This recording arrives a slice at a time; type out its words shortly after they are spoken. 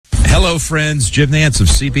Hello, friends. Jim Nance of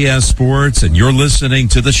CBS Sports, and you're listening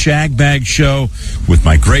to the Shagbag Show with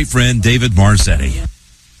my great friend David Marzetti.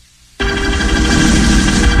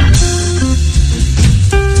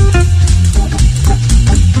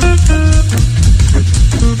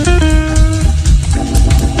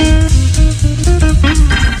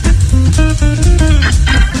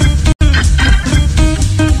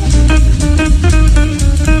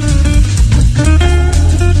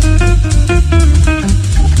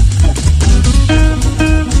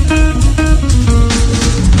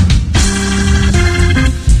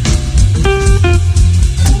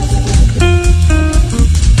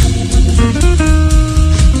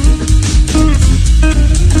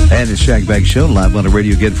 Shagbag Show, live on the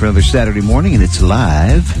radio again for another Saturday morning, and it's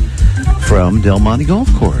live from Del Monte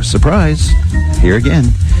Golf Course. Surprise! Here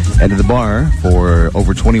again. At the bar for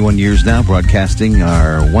over 21 years now, broadcasting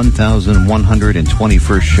our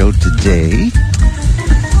 1,121st show today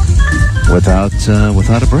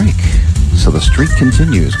without a break. So the streak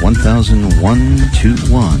continues,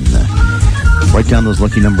 1,001-1. Write down those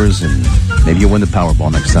lucky numbers, and maybe you'll win the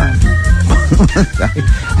Powerball next time.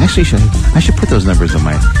 I should put those numbers on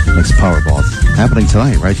my next Powerball. It's happening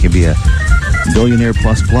tonight, right? You can be a billionaire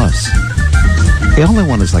plus. Hey, all I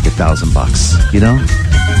want is like $1,000, you know?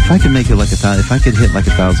 If I could make it like if I could hit like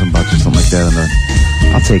 $1,000 or something like that,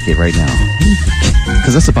 I'll take it right now.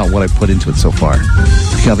 Because that's about what I put into it so far.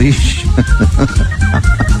 Kavish?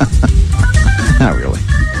 Not really.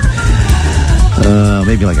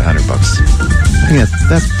 Maybe like $100. I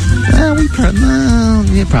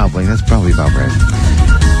think probably. That's probably about right.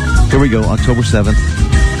 Here we go, October 7th,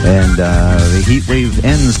 and the heat wave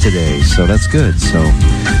ends today, so that's good. So,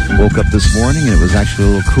 woke up this morning, and it was actually a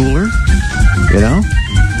little cooler, you know?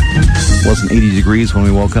 It wasn't 80 degrees when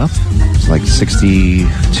we woke up. It was like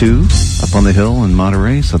 62 up on the hill in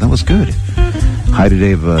Monterey, so that was good. High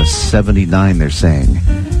today of 79, they're saying,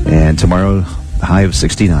 and tomorrow, high of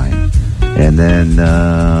 69. And then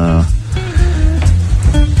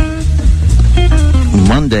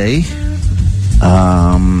Monday,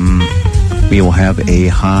 we will have a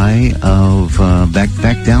high of back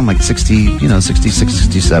down like 66,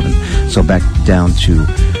 67. So back down to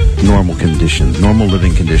normal conditions, normal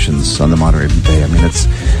living conditions on the Monterey Bay. I mean, it's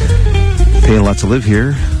paying a lot to live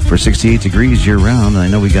here for 68 degrees year round. I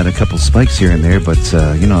know we got a couple spikes here and there, but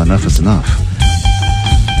enough is enough.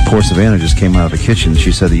 Poor Savannah just came out of the kitchen.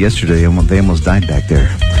 She said that yesterday they almost died back there.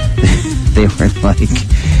 they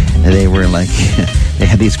were like, they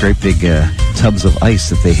had these great big tubs of ice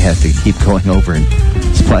that they had to keep going over and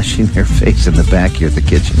splashing their face in the back here at the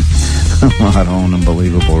kitchen.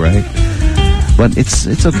 Unbelievable, right? But it's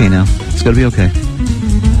okay now. It's going to be okay.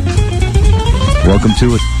 Welcome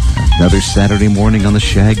to it. Another Saturday morning on the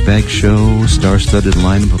Shagbag Show. Star-studded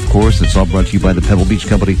lineup, of course. It's all brought to you by the Pebble Beach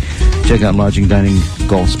Company. Check out lodging, dining,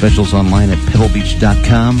 golf specials online at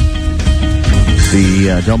pebblebeach.com.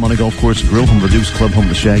 The Del Monte Golf Course Grill, home of the Dukes Club, home of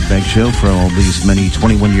the Shagbag Show for all these many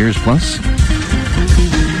 21 years plus.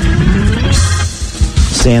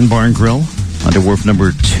 Sandbarn Grill, under wharf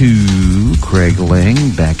number 2. Craig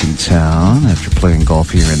Lang back in town after playing golf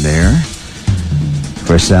here and there.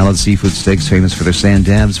 For salad, seafood steaks, famous for their sand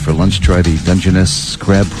dabs. For lunch, try the Dungeness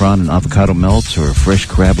crab prawn and avocado melt or fresh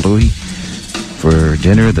crab louis. For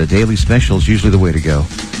dinner, the daily special is usually the way to go.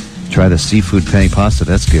 Try the seafood penne pasta.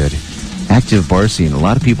 That's good. Active bar scene. A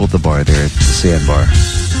lot of people at the bar there at the Sandbar.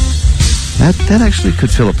 That actually could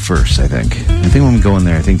fill up first, I think. I think when we go in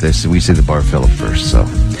there, I think we see the bar fill up first. So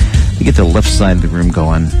you get the left side of the room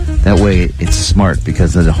going. That way, it's smart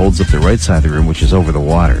because then it holds up the right side of the room, which is over the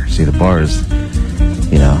water. See, the bar is,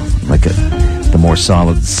 like the more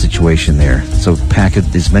solid situation there. So pack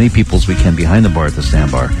as many people as we can behind the bar at the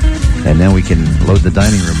Sandbar, and then we can load the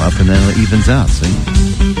dining room up, and then it evens out, see?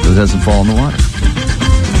 So it doesn't fall in the water.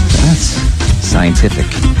 That's scientific.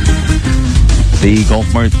 The Golf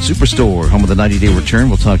Mart Superstore, home of the 90-day return.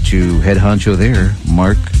 We'll talk to head honcho there,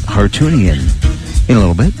 Mark Hartunian, in a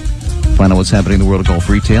little bit. Find out what's happening in the world of golf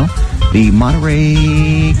retail. The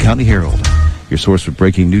Monterey County Herald, your source for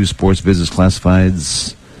breaking news, sports, business,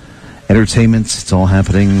 classifieds, entertainment. It's all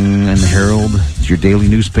happening in the Herald. It's your daily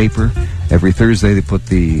newspaper. Every Thursday they put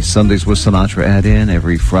the Sundays with Sinatra ad in.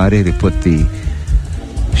 Every Friday they put the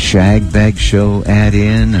Shagbag Show ad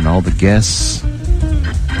in and all the guests.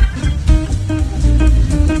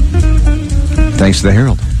 Thanks to the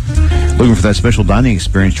Herald. Looking for that special dining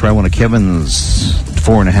experience? Try one of Kevin's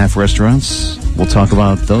 4.5 restaurants. We'll talk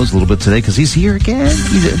about those a little bit today because he's here again.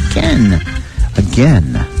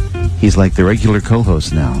 Again. He's like the regular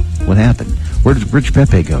co-host now. What happened? Where did Rich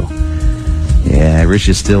Pepe go? Yeah, Rich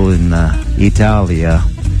is still in Italia.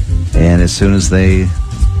 And as soon as they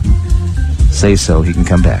say so, he can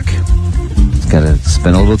come back. He's got to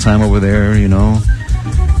spend a little time over there, you know.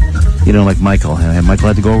 You know, like Michael. Michael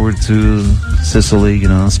had to go over to Sicily, you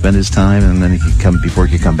know, spend his time, and then he could come before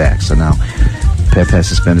he could come back. So now Pep has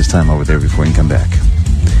to spend his time over there before he can come back.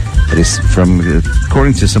 But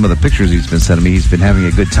according to some of the pictures he's been sending me, he's been having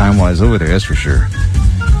a good time while he's over there, that's for sure.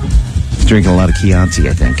 He's drinking a lot of Chianti,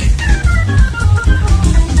 I think.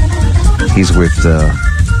 He's with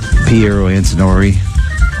Piero Antinori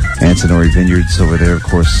Vineyards over there, of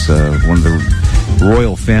course, one of the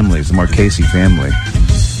royal families, the Marchesi family.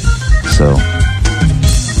 So,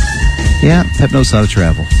 yeah, Pep knows how to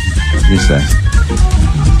travel. What do you say?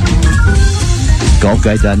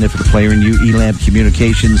 GolfGuide.net for the player and you. Elamp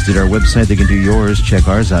Communications did our website. They can do yours. Check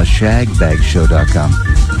ours out, shagbagshow.com.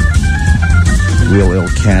 Real ill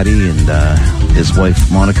caddy and his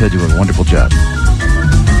wife, Monica, do a wonderful job.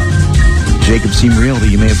 Jacob Seam Realty,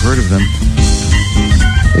 you may have heard of them.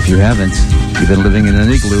 If you haven't, you've been living in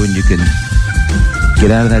an igloo and you can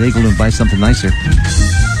get out of that igloo and buy something nicer.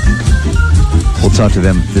 We'll talk to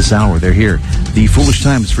them this hour. They're here. The Foolish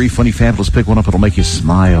Times, free, funny, fabulous. Pick one up. It'll make you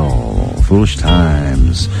smile. Foolish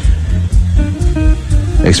Times.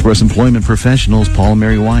 Express Employment Professionals, Paul and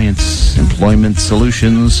Mary Wyant's Employment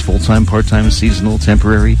Solutions, full-time, part-time, seasonal,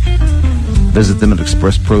 temporary. Visit them at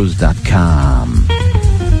expresspros.com.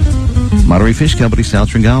 Monterey Fish Company, South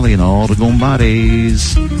Tringali, and all the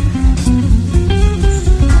Gombares.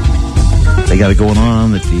 They got it going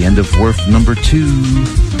on at the end of wharf number 2.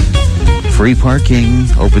 Free parking,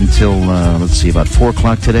 open till, about 4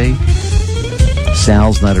 o'clock today.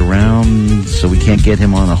 Sal's not around, so we can't get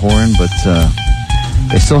him on a horn, but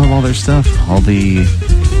they still have all their stuff. All the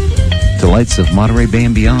delights of Monterey Bay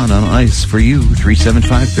and beyond on ice for you.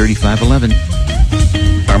 375-3511.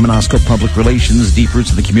 Armanasco Public Relations, deep roots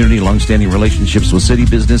in the community, long-standing relationships with city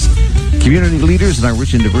business, community leaders in our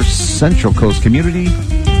rich and diverse Central Coast community.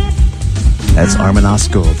 That's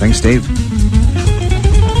Armanasco. Thanks, Dave.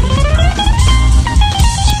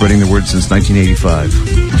 Spreading the word since 1985.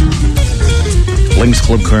 Links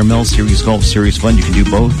Club Carmel, Series Golf, Series Fun. You can do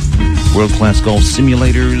both. World-class golf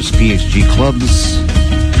simulators, PHG clubs,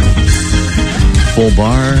 full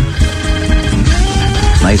bar,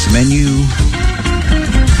 nice menu.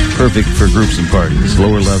 Perfect for groups and parties.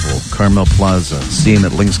 Lower level, Carmel Plaza. See them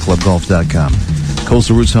at linksclubgolf.com.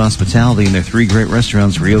 Coastal Roots Hospitality and their 3 great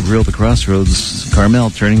restaurants, Rio Grill, The Crossroads, Carmel,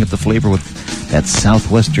 turning up the flavor with that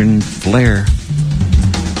southwestern flair.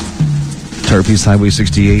 Tarpe's Highway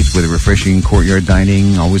 68 with a refreshing courtyard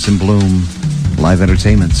dining, always in bloom, live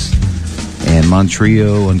entertainments. And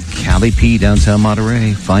Montreal and Cali P, downtown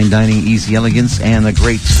Monterey, fine dining, easy elegance, and a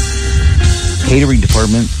great catering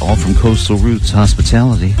department, all from Coastal Roots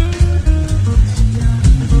Hospitality.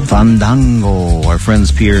 Fandango, our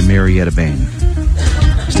friends Pierre and Marietta Bain.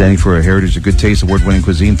 Standing for a heritage of good taste, award-winning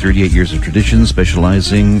cuisine, 38 years of tradition,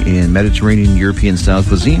 specializing in Mediterranean, European-style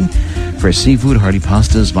cuisine, fresh seafood, hearty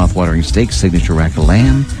pastas, mouth-watering steaks, signature rack of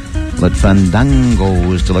lamb. Let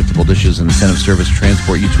Fandango's delectable dishes and incentive service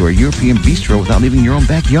transport you to a European bistro without leaving your own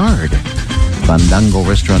backyard.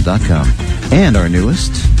 FandangoRestaurant.com. And our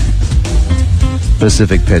newest,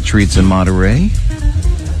 Pacific Pet Treats in Monterey.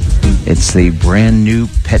 It's the brand new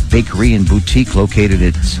pet bakery and boutique located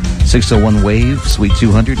at 601 Wave, Suite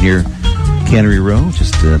 200 near Cannery Row,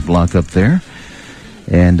 just a block up there.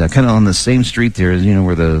 And kind of on the same street there, you know,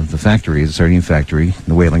 where the factory is, the sardine factory,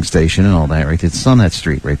 the whaling station and all that, right? It's on that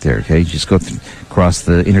street right there, okay? You just go across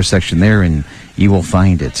the intersection there and you will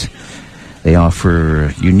find it. They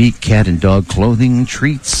offer unique cat and dog clothing,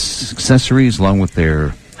 treats, accessories, along with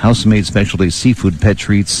their house-made specialty seafood pet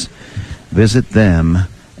treats. Visit them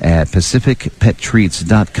at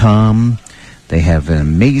pacificpettreats.com. They have an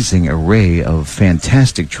amazing array of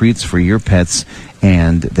fantastic treats for your pets,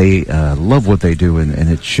 and they love what they do, and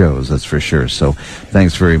it shows, that's for sure. So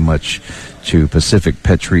thanks very much to Pacific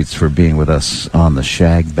Pet Treats for being with us on the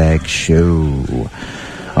Shagbag Show.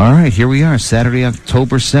 All right, here we are, Saturday,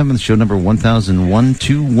 October 7th, show number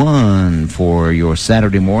 100121 for your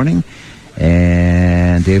Saturday morning.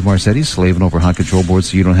 And Dave Marcetti slaving over hot control boards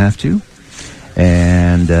so you don't have to.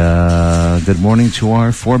 And good morning to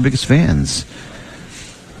our 4 biggest fans.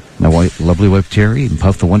 My lovely wife Terry, and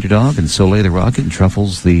Puff the Wonder Dog, and Soleil the Rocket, and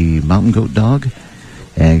Truffles the Mountain Goat Dog.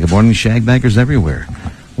 And good morning, Shagbaggers everywhere.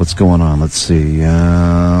 What's going on? Let's see.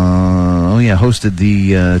 Hosted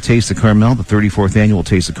the Taste of Carmel, the 34th annual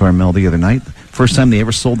Taste of Carmel the other night. First time they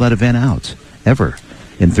ever sold that event out, ever,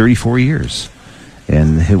 in 34 years.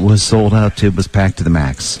 And it was sold out. It was packed to the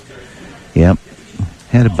max. Yep.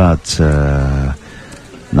 Had about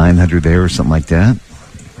 900 there or something like that.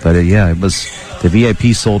 But, it was the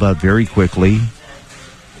VIP sold out very quickly.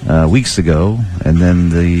 weeks ago, and then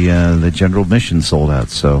the general admission sold out.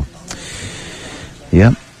 So,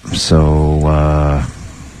 yep. So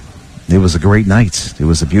it was a great night. It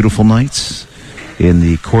was a beautiful night in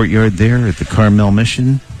the courtyard there at the Carmel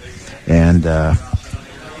Mission, and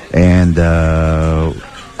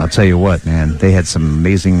I'll tell you what, man, they had some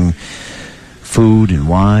amazing food and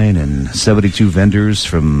wine and 72 vendors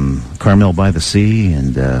from Carmel by the Sea,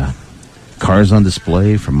 and cars on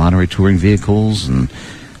display from Monterey Touring Vehicles, and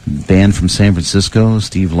band from San Francisco,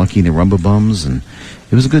 Steve Lucky and the Rumba Bums, and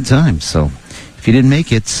it was a good time. So if you didn't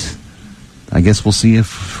make it, I guess we'll see you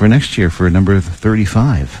for next year for number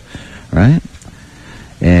 35, right?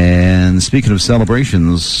 And speaking of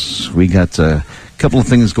celebrations, we got a couple of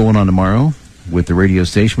things going on tomorrow with the radio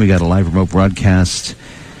station. We got a live remote broadcast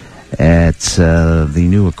at the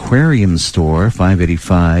new aquarium store,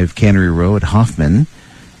 585 Cannery Row at Hoffman.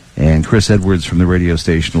 And Chris Edwards from the radio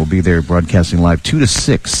station will be there broadcasting live 2 to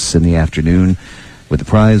 6 in the afternoon with the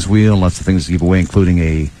prize wheel, lots of things to give away, including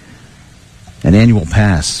an annual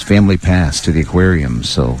pass, family pass to the aquarium.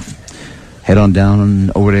 So head on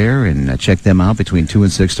down over there and check them out between 2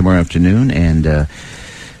 and 6 tomorrow afternoon. And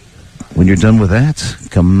when you're done with that,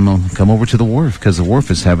 come over to the Wharf, because the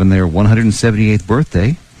Wharf is having their 178th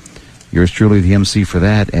birthday. Yours truly, the MC for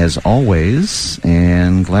that, as always,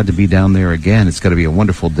 and glad to be down there again. It's going to be a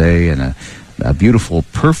wonderful day and a beautiful,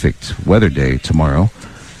 perfect weather day tomorrow.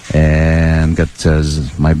 And got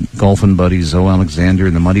my golfing buddy Zoe Alexander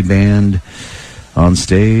and the Muddy Band on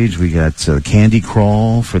stage. We got candy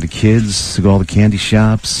crawl for the kids to go all the candy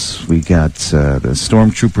shops. We got the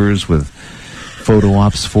stormtroopers with photo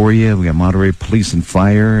ops for you. We got Monterey Police and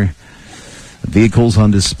Fire, vehicles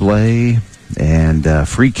on display, and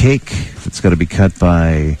free cake that's going to be cut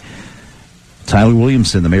by Tyler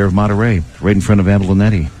Williamson, the mayor of Monterey, right in front of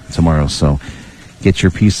Abalonetti tomorrow. So get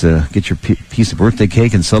your piece of birthday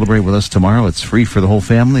cake and celebrate with us tomorrow. It's free for the whole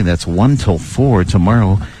family. That's 1 till 4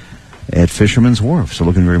 tomorrow at Fisherman's Wharf. So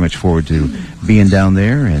looking very much forward to being down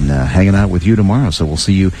there and hanging out with you tomorrow. So we'll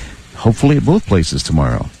see you hopefully at both places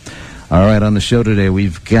tomorrow. All right, on the show today,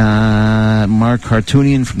 we've got Mark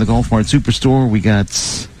Hartunian from the Golf Mart Superstore. We got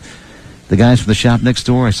the guys from the shop next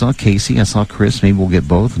door. I saw Casey. I saw Chris. Maybe we'll get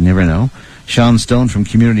both. Never know. Sean Stone from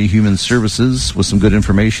Community Human Services with some good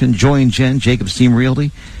information. Joy and Jen, Jacob's Team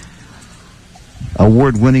Realty,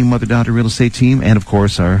 award-winning mother-daughter real estate team, and, of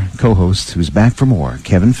course, our co-host, who's back for more,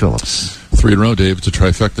 Kevin Phillips. 3 in a row, Dave. It's a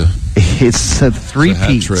trifecta. It's a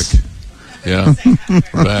three-peat. Trick. Yeah,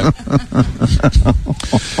 we're back.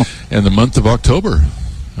 And the month of October,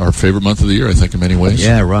 our favorite month of the year, I think, in many ways.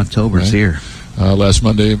 Yeah, Rocktober's here. Last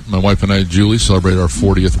Monday, my wife and I, Julie, celebrated our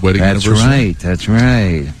 40th wedding anniversary. That's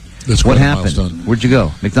right. That's what happened? Milestone. Where'd you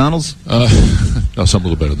go? McDonald's? No, something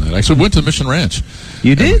a little better than that. Actually, went to Mission Ranch.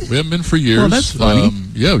 You did? We haven't been for years. Well, that's funny.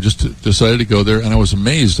 Yeah, we just decided to go there, and I was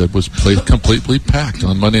amazed that it was completely packed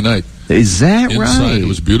on Monday night. Is that inside, right? It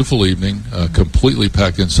was a beautiful evening, completely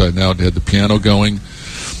packed inside and out. They had the piano going,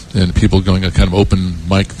 and people going a kind of open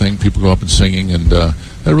mic thing. People go up and singing, and had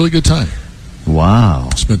a really good time. Wow.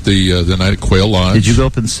 Spent the night at Quail Lodge. Did you go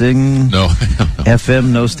up and sing? No.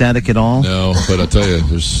 FM, no static at all? No, but I tell you,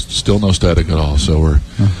 there's still no static at all. So we're,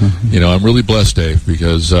 I'm really blessed, Dave,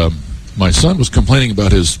 because my son was complaining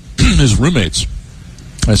about his his roommates.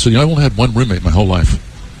 I said, I've only had one roommate my whole life.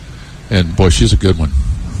 And, boy, she's a good one.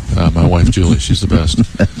 My wife, Julie, she's the best.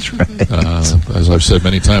 That's right. As I've said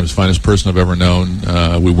many times, finest person I've ever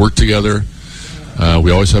known. We work together.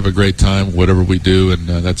 We always have a great time, whatever we do, and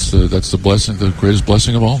that's the blessing, the greatest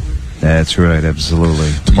blessing of all. That's right,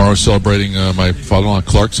 absolutely. Tomorrow's celebrating my father-in-law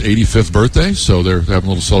Clark's 85th birthday, so they're having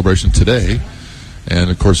a little celebration today.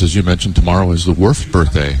 And, of course, as you mentioned, tomorrow is the Wharf's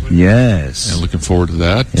birthday. Yes. And looking forward to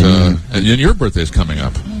that. And your birthday is coming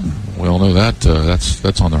up. We all know that.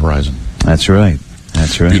 That's on the horizon. That's right.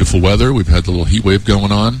 That's right. Beautiful weather. We've had the little heat wave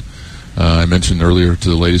going on. I mentioned earlier to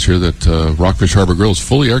the ladies here that Rockfish Harbor Grill is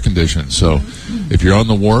fully air-conditioned. So if you're on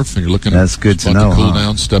the wharf and you're looking that's good to know, cool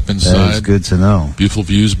down, step inside. That's good to know. Beautiful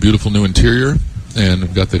views, beautiful new interior, and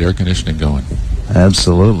we've got that air conditioning going.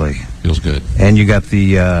 Absolutely. Feels good. And you got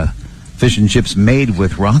the fish and chips made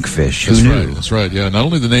with rockfish. Who knew? That's right, yeah. Not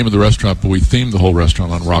only the name of the restaurant, but we themed the whole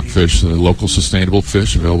restaurant on rockfish, the local sustainable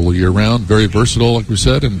fish available year-round. Very versatile, like we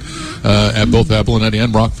said, and at both Abalonetti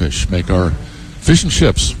and Rockfish make our fish and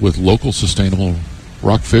chips with local sustainable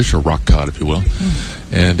rockfish, or rock cod, if you will.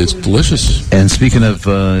 And it's delicious. And speaking of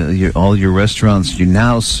all your restaurants, you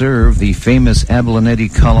now serve the famous Abalonetti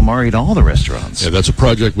calamari at all the restaurants. Yeah, that's a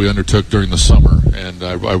project we undertook during the summer. And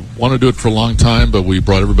I wanted to do it for a long time, but we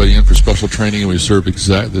brought everybody in for special training, and we served the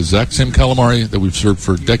exact same calamari that we've served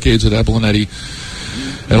for decades at Abalonetti.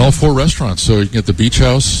 at all 4 restaurants. So you can get the Beach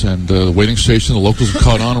House and the waiting station. The locals have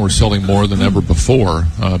caught on. We're selling more than ever before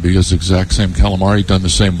because the exact same calamari done the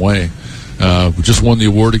same way. We just won the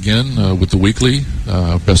award again with the weekly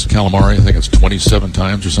best calamari. I think it's 27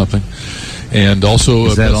 times or something. And also,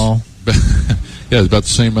 is that all? Yeah, it's about the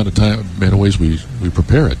same amount of ways we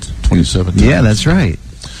prepare it. 27 times. Yeah, that's right.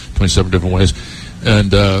 27 different ways.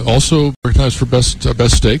 And also recognized for best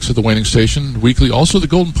steaks at the Waiting Station weekly. Also, the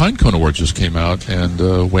Golden Pine Cone Award just came out,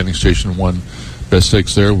 and Waiting Station won best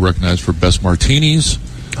steaks there. Recognized for best martinis.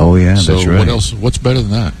 Oh yeah, so that's right. What else? What's better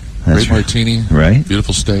than that? That's Great right. martini, right?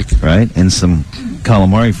 Beautiful steak, right? And some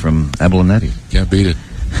calamari from Abalonetti. Can't beat it.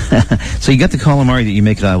 So you got the calamari that you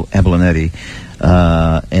make at Abalonetti,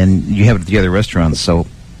 and you have it at the other restaurants. So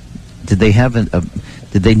did they have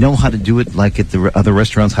did they know how to do it like at the other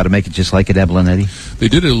restaurants, how to make it just like at Abalonetti? They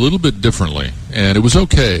did it a little bit differently, and it was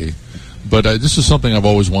okay. But this is something I've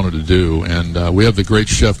always wanted to do, and we have the great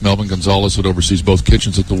chef Melvin Gonzalez that oversees both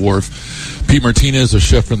kitchens at the Wharf. Pete Martinez, the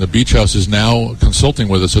chef from the Beach House, is now consulting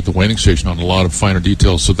with us at the Waiting Station on a lot of finer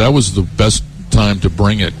details. So that was the best time to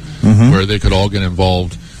bring it, where they could all get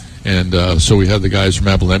involved. And so we had the guys from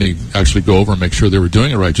Abalonetti actually go over and make sure they were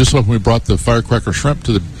doing it right. Just like when we brought the firecracker shrimp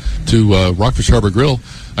to Rockfish Harbor Grill,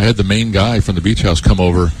 I had the main guy from the Beach House come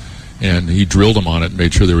over, and he drilled them on it and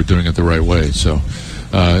made sure they were doing it the right way. So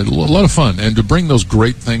a lot of fun. And to bring those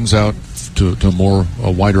great things out to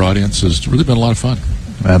a wider audience has really been a lot of fun.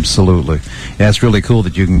 Absolutely. Yeah, it's really cool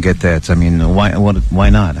that you can get that. I mean, why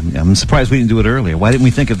not? I'm surprised we didn't do it earlier. Why didn't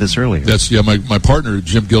we think of this earlier? My partner,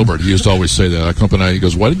 Jim Gilbert, he used to always say that. I come up and he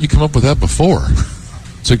goes, why didn't you come up with that before?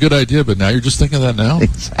 It's a good idea, but now you're just thinking of that now?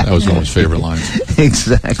 Exactly. That was one of his favorite lines.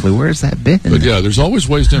 Exactly. Where's that been? But yeah, there's always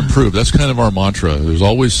ways to improve. That's kind of our mantra. There's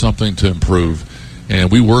always something to improve.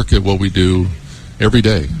 And we work at what we do every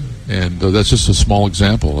day. And that's just a small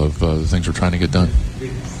example of the things we're trying to get done.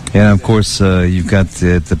 And of course, you've got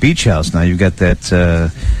the Beach House now. You've got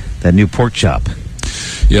that new pork chop.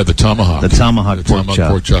 Yeah, the tomahawk. The tomahawk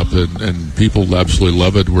pork chop. And people absolutely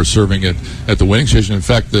love it. We're serving it at the Waiting Station. In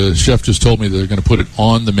fact, the chef just told me they're going to put it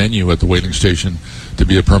on the menu at the Waiting Station to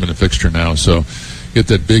be a permanent fixture now. So get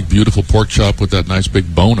that big, beautiful pork chop with that nice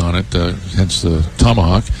big bone on it, hence the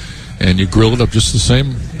tomahawk, and you grill it up just the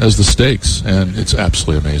same as the steaks, and it's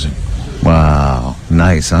absolutely amazing. Wow.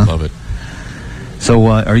 Nice, huh? Love it. So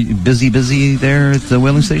are you busy there at the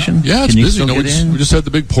Whaling Station? Yeah, it's busy. We just had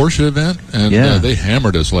the big Porsche event, and they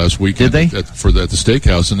hammered us last weekend. Did they? At the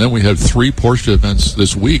steakhouse, and then we had 3 Porsche events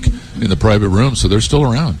this week in the private room, so they're still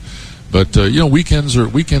around. But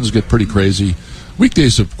weekends get pretty crazy.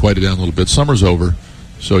 Weekdays have quieted down a little bit. Summer's over,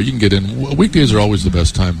 so you can get in. Weekdays are always the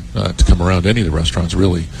best time to come around any of the restaurants,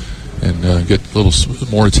 really, and get a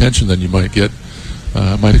little more attention than you might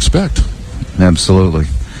expect. Absolutely.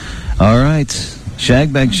 All right.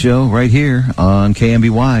 Shagbag Show right here on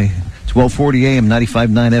KMBY, 1240 AM,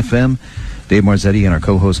 95.9 FM. Dave Marzetti and our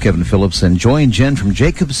co-host Kevin Phillips and Joy and Jen from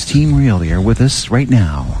Jacobs Team Realty are with us right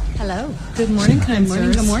now. Hello. Good morning, kind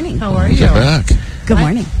sirs. Good morning. How are you? Get back. Good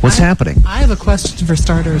morning. What's happening? I have a question for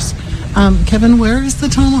starters. Kevin, where is the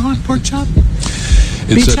tomahawk pork chop?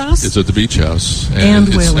 Beach House? It's at the Beach House. And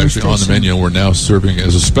it's Whaling actually on the Station. menu. We're now serving it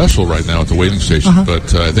as a special right now at the Waiting Station.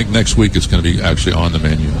 But I think next week it's going to be actually on the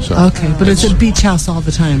menu. So Okay, but it's at Beach House all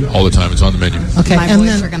the time. all the time. It's on the menu. Okay, My and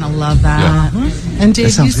boys then are going to love that. and Dave,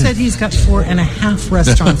 you sounds good. said he's got 4.5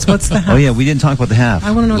 restaurants. What's the half? Oh, yeah, we didn't talk about the half.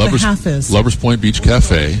 I want to know what the half is. Lovers Point Beach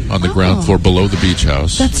Cafe on the ground floor below the Beach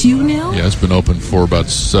House. That's you now? Yeah, it's been open for about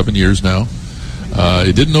 7 years now.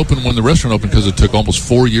 It didn't open when the restaurant opened because it took almost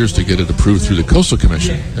 4 years to get it approved through the Coastal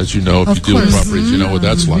Commission. As you know, if Of you deal with course. properties, you know what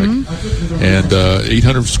that's like. And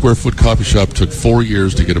 800 square foot coffee shop took 4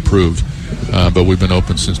 years to get approved, but we've been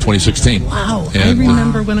open since 2016. Wow. I And,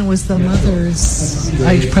 remember when it was the Mother's,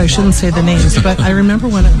 I probably shouldn't say the names, but I remember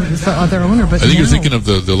when it was the other owner. But I think now, you're thinking of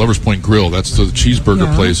the Lovers Point Grill. That's the cheeseburger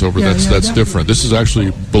Yeah. place over. Yeah, That's yeah. different. This is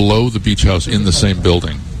actually below the Beach House in the same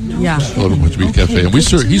building. Yeah. Lovers Point Beach Okay, Cafe, and we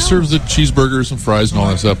good to he know. serves the cheeseburgers and fries and all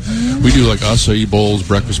that stuff. We do like acai bowls,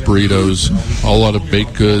 breakfast burritos, a lot of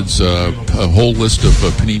baked goods, a whole list of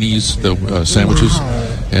paninis, the sandwiches,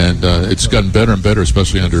 and it's gotten better and better,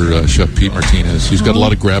 especially under Chef Pete Martinez. He's got a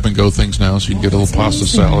lot of grab and go things now, so you can get a little pasta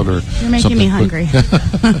salad or You're making something me quick.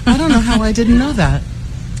 hungry. I don't know how I didn't know that.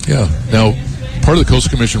 Yeah. Now, part of the Coastal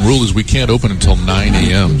Commission rule is we can't open until 9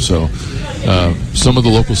 a.m. So some of the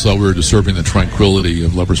locals thought we were disturbing the tranquility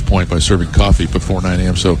of Lovers Point by serving coffee before 9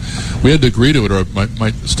 a.m. So we had to agree to it, or it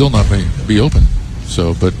might still not be open.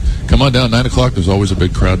 So, but come on down, 9 o'clock. There's always a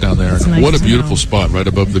big crowd down there. That's nice What a to beautiful know. spot right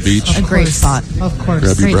above the beach. A great spot. Of course. Grab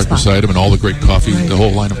your Great breakfast spot. item and all the great coffee, Right. the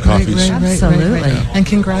whole line of coffees. Absolutely. Yeah. And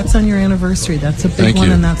congrats on your anniversary. That's a big Thank one,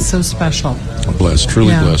 you. and that's so special. I'm blessed,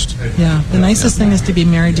 truly Yeah. blessed. Yeah. The nicest thing is to be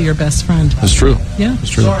married to your best friend. That's true. Yeah. That's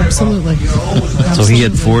true. Absolutely. So he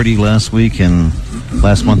had 40 last week, and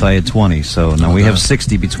last month I had 20. So now we have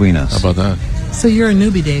 60 between How us. about that? So you're a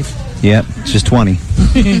newbie, Dave. Yep, it's just 20.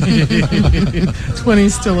 20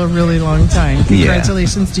 is still a really long time.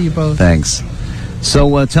 Congratulations to you both. Thanks.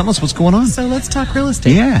 So tell us what's going on. So let's talk real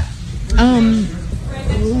estate. Yeah.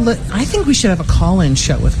 I think we should have a call-in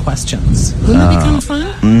show with questions. Wouldn't that be kind of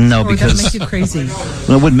fun? No, Or would that because make you crazy?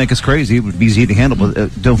 well, it wouldn't make us crazy. It would be easy to handle.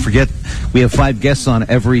 But don't forget, we have 5 guests on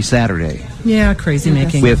every Saturday. Yeah, crazy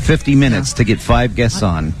making. We have 50 minutes to get 5 guests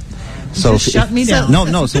on. So Just shut me down.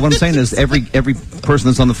 No. So what I'm saying is, every person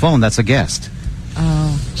that's on the phone, that's a guest.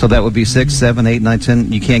 Oh, So that would be 6, 7, 8, 9,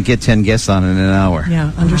 10. You can't get 10 guests on in an hour.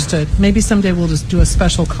 yeah, understood. Maybe someday we'll just do a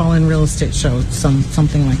special call-in real estate show,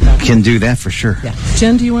 something like that. Can do that for sure. Yeah.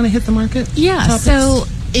 Jen, do you want to hit the market? Yeah, topics? so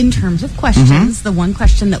in terms of questions, the one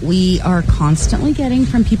question that we are constantly getting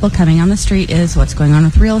from people coming on the street is what's going on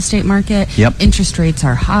with the real estate market. Yep. Interest rates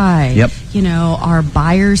are high. Yep. You know, are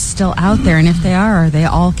buyers still out there? And if they are they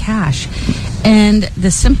all cash? And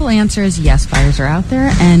the simple answer is yes, buyers are out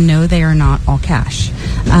there, and no, they are not all cash.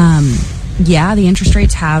 Yeah, the interest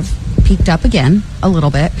rates have peaked up again a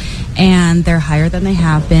little bit, and they're higher than they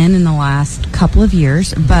have been in the last couple of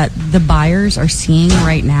years, but the buyers are seeing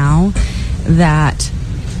right now that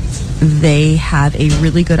they have a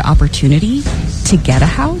really good opportunity to get a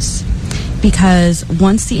house, because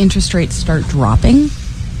once the interest rates start dropping,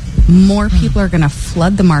 more people are going to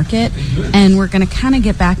flood the market, and we're going to kind of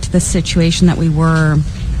get back to the situation that we were,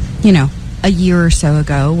 you know, a year or so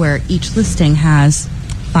ago, where each listing has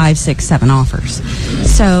 5, 6, 7 offers.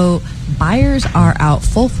 So buyers are out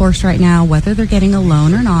full force right now, whether they're getting a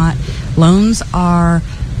loan or not. Loans are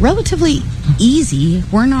relatively easy.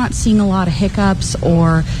 We're not seeing a lot of hiccups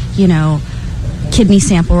or, you know, kidney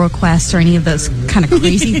sample requests or any of those kind of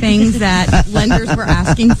crazy things that lenders were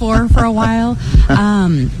asking for a while.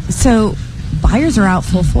 So buyers are out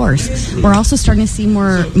full force. We're also starting to see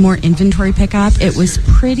more inventory pickup. It was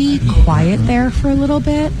pretty quiet there for a little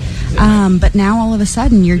bit, but now all of a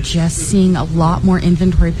sudden you're just seeing a lot more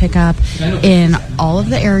inventory pickup in all of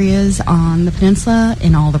the areas on the peninsula,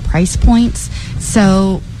 in all the price points.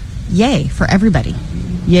 So yay for everybody.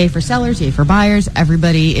 Yay for sellers, yay for buyers.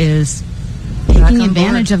 Everybody is taking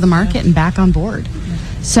advantage of the market and back on board.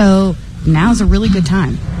 So now's a really good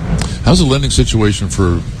time. How's the lending situation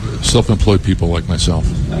for self-employed people like myself?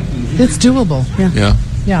 It's doable. Yeah.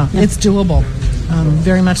 Yeah, it's doable.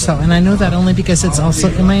 Very much so. And I know that only because it's also,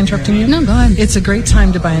 am I interrupting you? No, go ahead. It's a great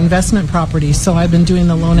time to buy investment properties. So I've been doing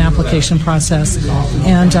the loan application process.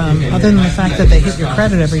 And other than the fact that they hit your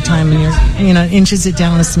credit every time and you're, you know, inches it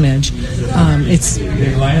down a smidge, it's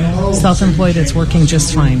self-employed, it's working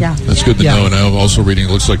just fine. Yeah. That's good to Yeah. know. And I'm also reading,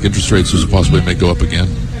 it looks like interest rates possibly may go up again.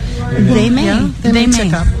 They may. Yeah, They may may.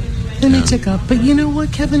 tick up. They may tick up. But you know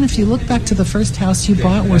what, Kevin? If you look back to the first house you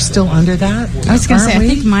bought, we're still under that. I was going to say, I aren't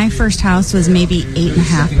we? think my first house was maybe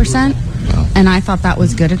 8.5%, and I thought that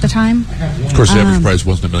was good at the time. Of course, the average price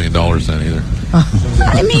wasn't $1 million then either.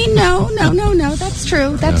 I mean, no, that's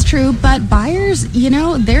true. That's true. But buyers, you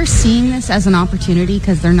know, they're seeing this as an opportunity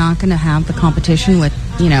because they're not going to have the competition with,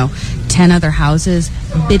 you know, 10 other houses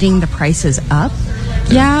bidding the prices up.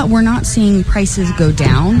 Yeah, we're not seeing prices go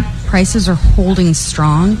down. Prices are holding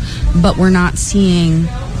strong, but we're not seeing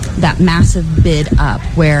that massive bid up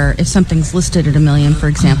where if something's listed at $1 million, for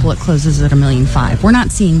example, it closes at $1.5 million. We're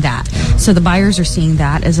not seeing that. So the buyers are seeing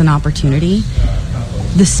that as an opportunity.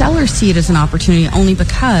 The sellers see it as an opportunity only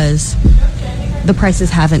because the prices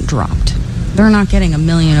haven't dropped. They're not getting $1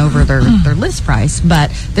 million over their list price,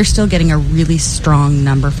 but they're still getting a really strong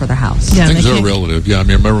number for the house. Yeah, Things they are can't- relative. Yeah, I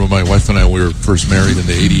mean, I remember when my wife and I we were first married in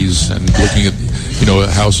the 80s and looking at, you know, a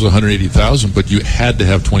house was $180,000, but you had to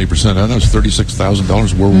have 20%. And that was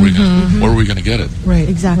 $36,000. Where were we going to get it? Right.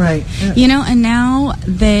 Exactly. Right. Yeah. You know, and now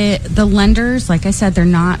the lenders, like I said,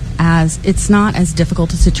 it's not as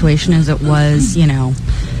difficult a situation as it was, you know,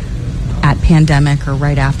 at pandemic or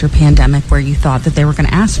right after pandemic, where you thought that they were going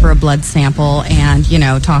to ask for a blood sample and, you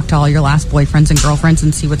know, talk to all your last boyfriends and girlfriends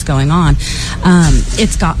and see what's going on.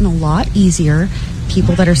 It's gotten a lot easier.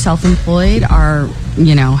 People that are self-employed are,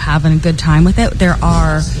 you know, having a good time with it. There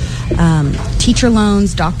are teacher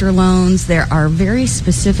loans, doctor loans. There are very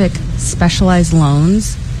specific specialized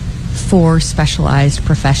loans for specialized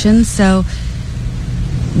professions. So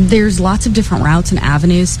there's lots of different routes and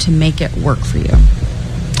avenues to make it work for you.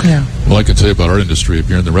 Yeah. Well, I can tell you about our industry. If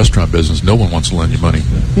you're in the restaurant business, no one wants to lend you money.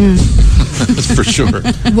 That's for sure.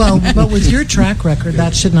 Well, but with your track record,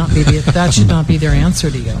 that should not be their answer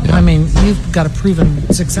to you. Yeah. I mean, you've got a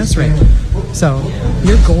proven success rate, so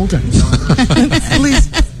you're golden.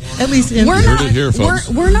 At least in We're heard it here, folks.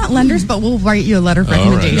 we're not lenders, but we'll write you a letter of All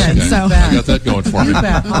right, recommendation. okay. So I got that going for me. You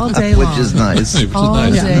bet, all day long. Which is nice. Which is All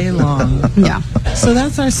nice. day long. yeah. So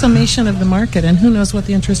that's our summation of the market, and who knows what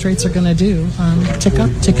the interest rates are going to do? Tick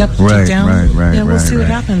up, tick Right, down. right, Yeah, we'll see what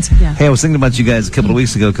right. happens. Yeah. Hey, I was thinking about you guys a couple of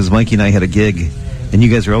weeks ago because Mikey and I had a gig, and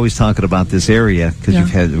you guys are always talking about this area because Yeah.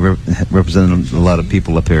 you've had represented a lot of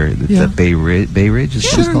people up there. Yeah. Bay Ridge is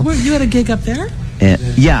what it's Sure, called? you had a gig up there? And,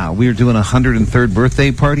 yeah, we were doing a 103rd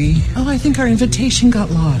birthday party. Oh, I think our invitation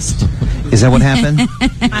got lost. Is that what happened?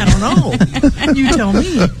 I don't know. You tell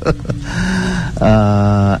me.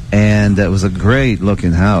 And it was a great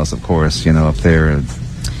looking house, of course, up there.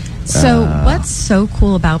 So what's so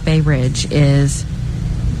cool about Bay Ridge is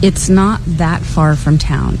it's not that far from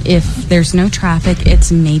town. If there's no traffic,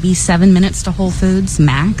 it's maybe 7 minutes to Whole Foods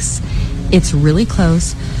max. It's really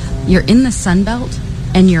close. You're in the Sun Belt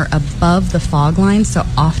and you're above the fog line, so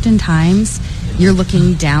oftentimes you're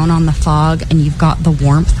looking down on the fog and you've got the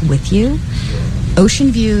warmth with you.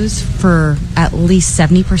 Ocean views for at least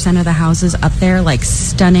 70% of the houses up there, like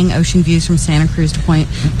stunning ocean views from Santa Cruz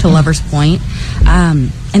to Lover's Point,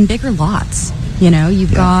 and bigger lots.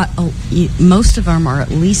 You've got most of them are at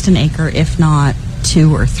least an acre, if not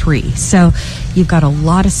 2 or 3. So you've got a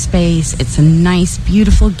lot of space. It's a nice,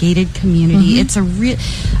 beautiful gated community. It's a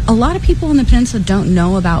lot of people in the peninsula don't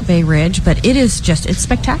know about Bay Ridge, but it's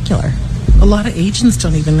spectacular. A lot of agents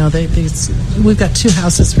don't even know. We've got 2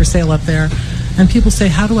 houses for sale up there, and people say,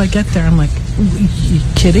 "How do I get there?" I'm like, "You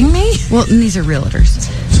kidding me?" Well, and these are realtors.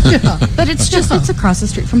 But it's across the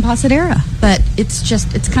street from Pasadena. But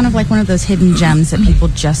it's kind of like one of those hidden gems that people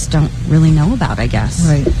just don't really know about, I guess.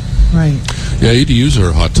 Right. Yeah, ADUs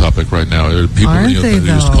are a hot topic right now. People, Aren't they,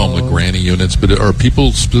 used to call them though? the granny units, but are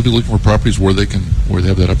people specifically looking for properties where they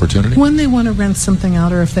have that opportunity? When they want to rent something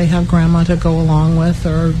out, or if they have grandma to go along with,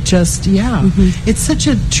 or just, it's such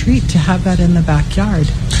a treat to have that in the backyard.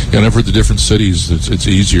 Yeah, and I've heard the different cities, it's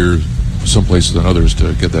easier some places than others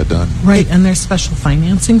to get that done. Right, and there's special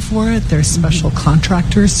financing for it. There's special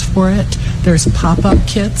contractors for it. There's pop-up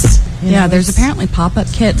kits. There's apparently pop-up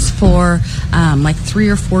kits for like 3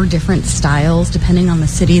 or 4 different styles, depending on the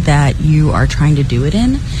city that you are trying to do it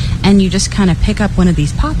in. And you just kind of pick up one of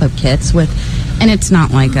these pop-up kits and it's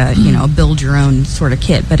not like a build-your-own sort of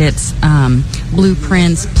kit, but it's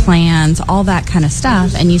blueprints, plans, all that kind of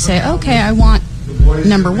stuff. And you say, okay, I want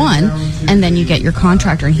number 1, and then you get your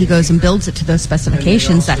contractor and he goes and builds it to those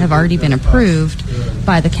specifications that have already been approved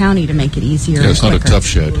by the county to make it easier. Yeah, it's and not a quicker. tough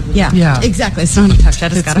shed. Yeah. Exactly. It's not a tough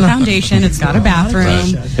shed. It's got a foundation. It's got a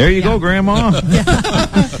bathroom. There you go, Grandma.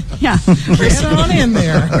 Yeah. Get on in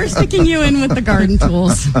there. We're sticking you in with the garden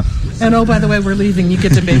tools. And oh, by the way, we're leaving. You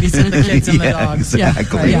get to babysit the kids and the dogs.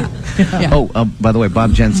 Exactly. Yeah. Oh, by the way,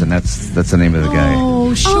 Bob Jensen, that's the name of the guy.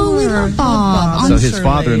 Oh, sure. Oh, we love Bob. So his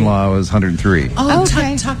father-in-law was 103. Oh,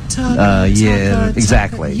 Okay. tuck. Yeah,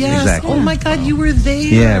 exactly. Yes. Exactly. Oh my God, you were there.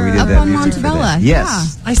 Yeah, we did Up that. on Montebella.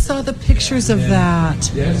 Yes. I saw the pictures of that.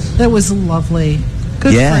 That was lovely.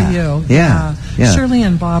 Good Yeah. for you. Yeah. Shirley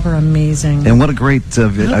and Bob are amazing. And what a great I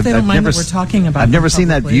hope they don't mind that we're talking about I've never them seen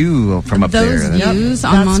that publicly. view from up Those there. views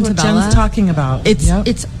on That's Montebella. what Jen's talking about.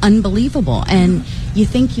 It's unbelievable. And you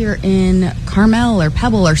think you're in Carmel or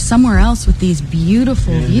Pebble or somewhere else with these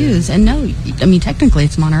beautiful views. And no, I mean, technically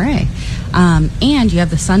it's Monterey. And you have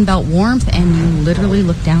the Sunbelt warmth and you literally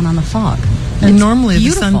look down on the fog. And It's normally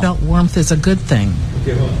beautiful. the Sunbelt warmth is a good thing.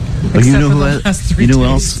 Oh, Except for the last 3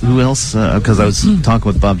 days. Who else? Because I was talking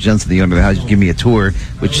with Bob Jensen, the owner of the house, give me a tour,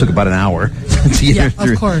 which took about an hour to get Yeah, her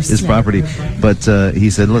through of course, his yeah. property. But he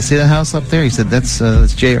said, "Let's see the house up there." He said, "That's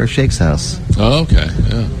J.R. Shake's house." Oh, okay.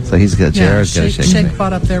 Yeah. So he's got J.R.'s got a Shake. Shake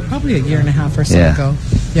bought up there probably a year and a half or so Yeah. ago.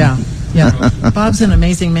 Yeah. Bob's an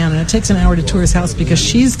amazing man, and it takes an hour to tour his house because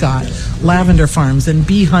she's got lavender farms and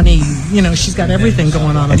bee honey. She's got everything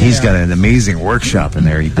going on. And he's got an amazing workshop in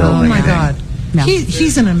there. He built. Oh my God. No.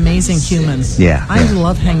 He's an amazing human. Yeah, I yeah.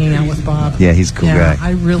 love hanging out with Bob. Yeah, he's a cool guy.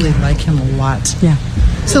 I really like him a lot. Yeah.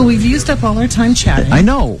 So we've used up all our time chatting. I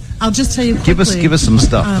know. I'll just tell you quickly. Give us some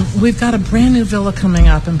stuff. We've got a brand new villa coming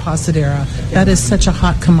up in Pasadena. That is such a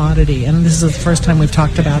hot commodity, and this is the first time we've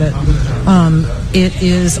talked about it. It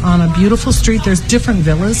is on a beautiful street. There's different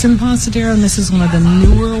villas in Pasadena, and this is one of the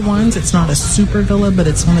newer ones. It's not a super villa, but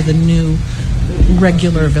it's one of the new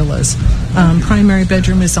regular villas. Primary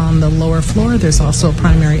bedroom is on the lower floor. There's also a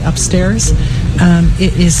primary upstairs.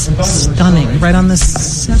 It is stunning. Right on the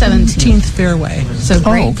 17th fairway. So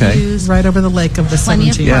great okay. views, Right over the lake of the plenty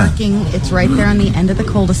 17th. of parking. It's right there on the end of the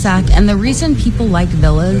cul-de-sac. And the reason people like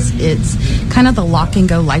villas, it's kind of the lock and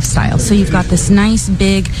go lifestyle. So you've got this nice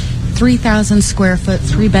big 3,000 square foot,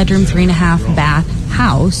 3-bedroom, 3.5 bath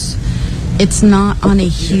house. It's not on a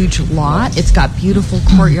huge lot. It's got beautiful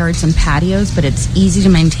courtyards and patios, but it's easy to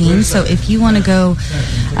maintain. So if you want to go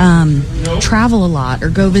travel a lot or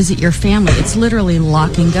go visit your family, it's literally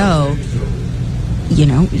lock and go. You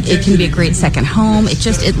know, it can be a great second home.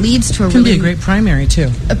 It leads to a It can really be a great primary, too.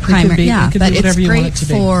 a primary, it could but be it's whatever you want great it to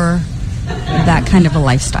be. for that kind of a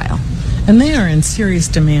lifestyle. And they are in serious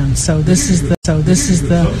demand. So this is the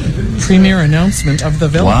premier announcement of the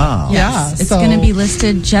villa. Wow. Yeah. It's so- going to be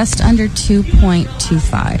listed just under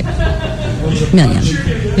 2.25 million.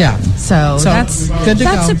 Yeah. So that's good to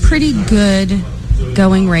that's go. a pretty good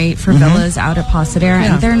going rate for villas out at Pasadena,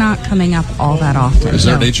 Yeah. and they're not coming up all that often. Is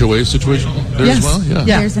there an HOA situation there Yes. as well?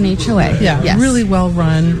 Yeah. There's an HOA. Yeah, Yes. really well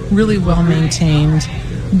run, really well maintained,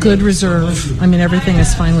 good reserve. I mean, everything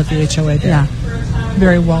is fine with the HOA there. Yeah.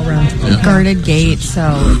 Very well run. Guarded gate,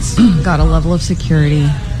 so it's got a level of security,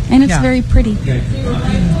 and it's Yeah. very pretty.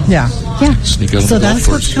 Yeah. Yeah. Sneak out on So the golf that's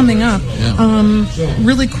what's course. coming up. Yeah.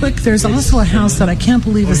 Really quick, there's also a house that I can't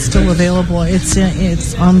believe is still available. It's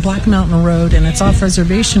on Black Mountain Road, and it's off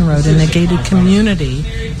Reservation Road in a gated community.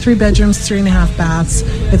 3 bedrooms, 3.5 baths.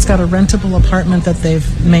 It's got a rentable apartment that they've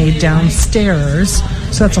made downstairs,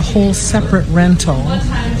 so that's a whole separate rental.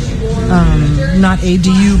 Not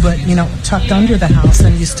ADU, but tucked under the house,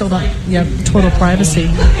 and you still don't. You have total privacy.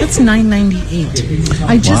 It's $998.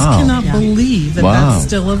 I just Wow. cannot believe that Wow. that's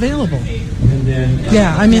still available.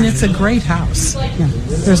 Yeah, I mean, it's a great house.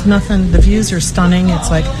 There's nothing, the views are stunning. It's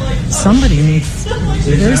like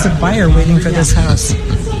there's a buyer waiting for this house.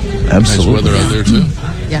 Nice Absolutely. weather out there, too.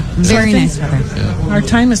 Yeah. Very So I nice think weather. Our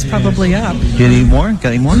time is probably up. You need more? Got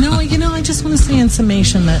any more? No, I just want to say in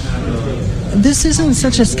summation that this isn't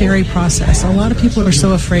such a scary process. A lot of people are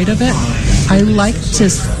so afraid of it. I like to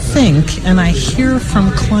think, and I hear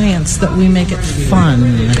from clients that we make it fun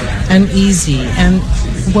and easy. And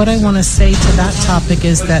what I want to say to that topic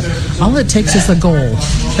is that all it takes is a goal.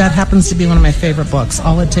 That happens to be one of my favorite books.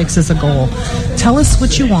 All it takes is a goal. Tell us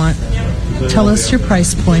what you want. Tell us your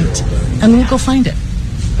price point, and we'll go find it.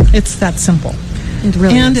 It's that simple. It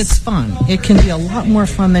really And is. it's fun. It can be a lot more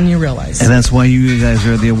fun than you realize. And that's why you guys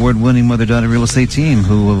are the award-winning mother-daughter real estate team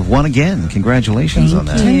who have won again. Congratulations on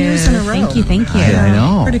that. 10 years in a row. Thank you. Thank you. I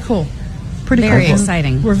know. Pretty cool. Pretty Very cool.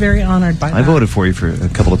 exciting. We're very honored by that. I voted for you for a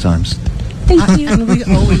couple of times. Thank you. And we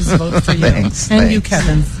always vote for you. Thanks, And you, thanks.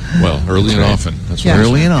 Kevin. Well, early and often. That's Yeah. right.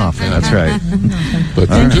 Early and often. That's right. But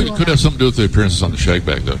could have something to do with the appearances on the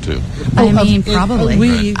Shagbag, though, too. I mean, probably.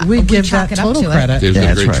 We give chalk that it up total to it. credit. Dave's got a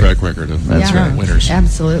That's great right. track record of That's right. winners.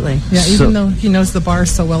 Absolutely. Yeah, even So- though he knows the bar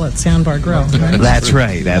so well at Sandbar Grill. Right? That's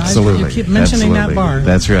right. Absolutely. You keep mentioning that Absolutely. bar.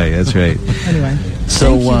 That's right. That's right. Anyway.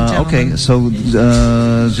 So, Thank you, okay. gentlemen. So,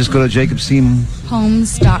 just go to Jacob's team.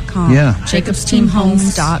 Homes.com. Yeah.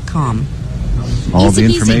 JacobsTeamHomes.com. All Easy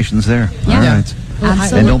the peasy. information's there. Yeah. All right.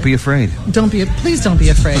 Absolutely. And don't be afraid. Please don't be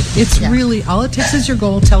afraid. It's Yeah. really, all it takes is your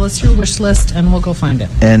goal. Tell us your wish list, and we'll go find it.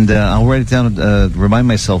 And I'll write it down. Remind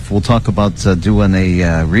myself. We'll talk about doing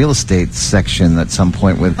a real estate section at some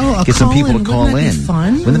point with Oh, a get some people to call-in. call Wouldn't that in. be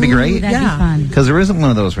fun? Wouldn't that be Ooh, great? that'd Yeah. be fun. Because there isn't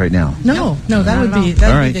one of those right now. No, that Not would at be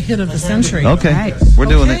all. All right. the hit of the century. Okay, Right. we're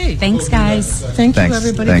doing Okay. it. Thanks, guys. Thank you, Thanks.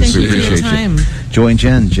 everybody. Thanks. Thank We you for your appreciate time. you. Joy and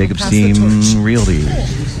Jen, Jacob's Pass the Team torch. Realty.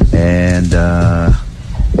 And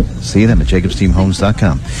see them at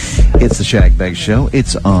jacobsteamhomes.com. It's the Shagbag Show.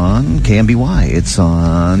 It's on KMBY. It's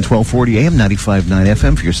on 1240 AM, 95.9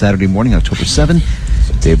 FM for your Saturday morning, October 7.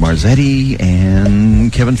 Dave Marzetti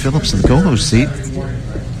and Kevin Phillips in the co-host seat.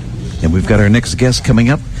 And we've got our next guest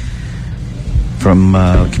coming up from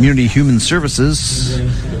Community Human Services.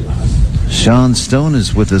 Sean Stone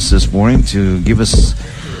is with us this morning to give us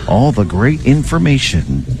all the great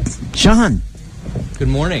information. Sean, Good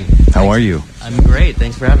morning. how are you? I'm great.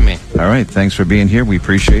 Thanks for having me. All right, thanks for being here. We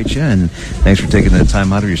appreciate you, and thanks for taking the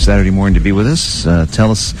time out of your Saturday morning to be with us.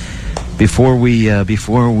 Tell us before we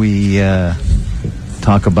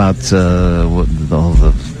talk about all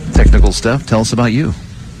the technical stuff. Tell us about you.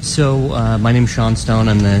 So, my name's Sean Stone.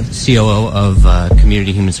 I'm the COO of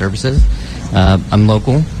Community Human Services. I'm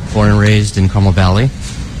local, born and raised in Carmel Valley,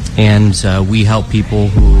 and we help people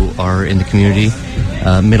who are in the community,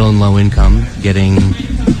 middle and low income, getting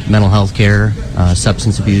mental health care,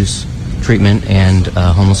 substance abuse treatment, and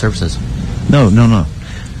homeless services. No.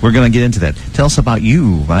 We're going to get into that. Tell us about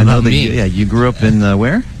you. I know About that me? you grew up in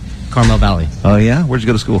where? Carmel Valley. Oh, yeah? Where'd you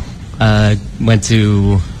go to school? Went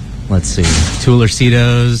to let's see,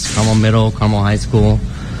 Tularcitos, Carmel Middle, Carmel High School.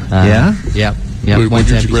 Yeah? Yep. When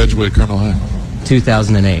did you graduate Carmel High?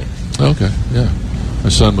 2008. Okay, yeah. My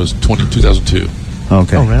son was 2002.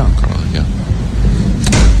 Okay. Oh, right on. Carmel High, yeah.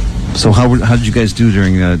 So how did you guys do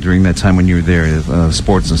during that time when you were there,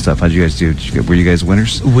 sports and stuff? How did you guys do? Were you guys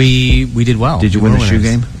winners? We did well. Did you win the shoe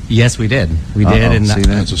game? Yes, we did. We did. And See that?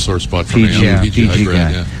 That's a sore spot for PG, me. I'm a PG high grade,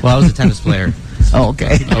 guy. yeah. well, I was a tennis player. Oh,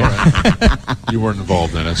 okay. All right. You weren't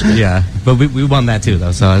involved then. That's good. Yeah, but we won that too,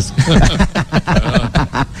 though. So I was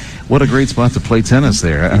What a great spot to play tennis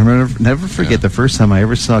there. I never forget the first time I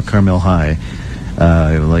ever saw Carmel High.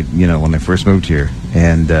 When I first moved here,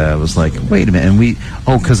 and it was like, wait a minute,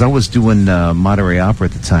 and because I was doing Monterey Opera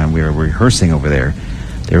at the time. We were rehearsing over there.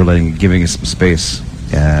 They were giving us some space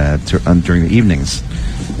during the evenings,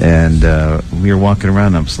 and we were walking around.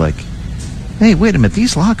 And I was like, hey, wait a minute,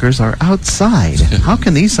 these lockers are outside. How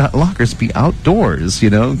can these lockers be outdoors?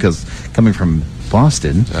 Because coming from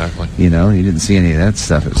Boston, Exactly. you didn't see any of that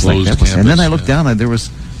stuff. It was Closed like that. And then I looked campus,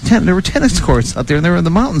 down, and there were tennis courts out there, and they were in the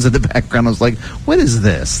mountains in the background. I was like, what is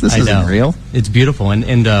this? This isn't real. It's beautiful,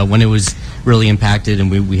 and when it was really impacted,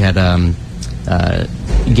 and we had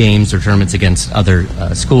games or tournaments against other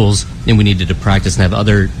schools, and we needed to practice and have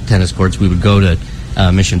other tennis courts, we would go to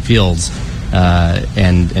Mission Fields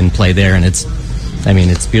and play there, and it's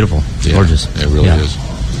beautiful. It's gorgeous. It really is.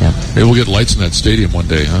 Yeah. Maybe we'll get lights in that stadium one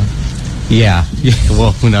day, huh? Yeah.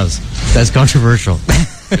 Well, who knows? That's controversial.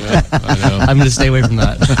 Yeah, I know. I'm going to stay away from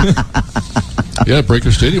that. Yeah,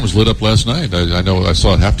 Breaker Stadium was lit up last night. I know I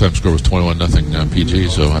saw halftime score was 21-0 PG,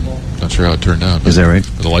 so I'm not sure how it turned out. Is that right?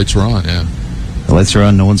 The lights were on, yeah. The lights are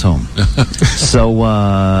on, no one's home. So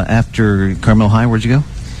after Carmel High, where'd you go?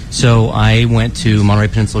 So I went to Monterey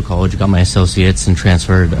Peninsula College, got my associates, and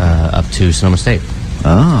transferred up to Sonoma State.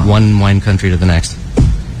 Oh. One wine country to the next.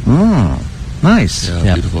 Oh, nice.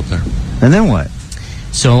 Yeah, beautiful up there. And then what?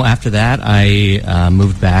 So after that, I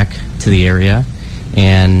moved back to the area,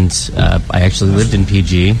 and I actually lived in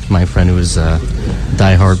PG. My friend who was a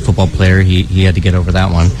diehard football player, he had to get over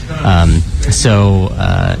that one.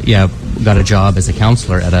 Got a job as a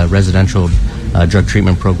counselor at a residential drug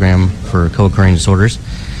treatment program for co-occurring disorders.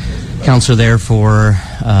 Counselor there for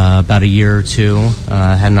about a year or two.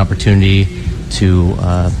 Had an opportunity to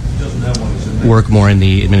work more in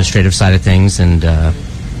the administrative side of things, and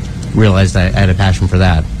realized I had a passion for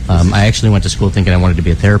that. I actually went to school thinking I wanted to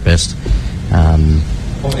be a therapist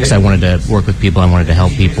because I wanted to work with people, I wanted to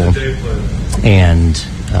help people. And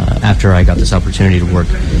after I got this opportunity to work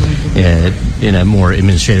in a more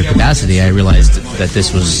administrative capacity, I realized that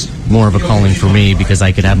this was more of a calling for me because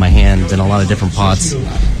I could have my hand in a lot of different pots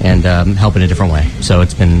and help in a different way. So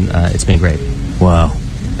it's been great. Wow.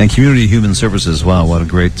 And Community Human Services, wow, what a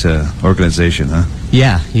great organization, huh?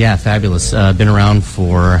 Yeah, fabulous. Been around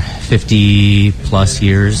for 50-plus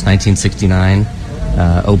years, 1969.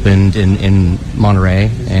 Opened in Monterey,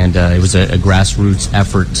 and it was a grassroots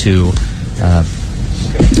effort to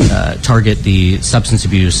target the substance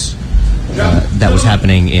abuse that was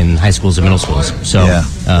happening in high schools and middle schools. So,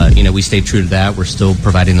 we stayed true to that. We're still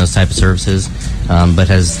providing those type of services, but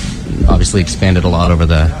has obviously expanded a lot over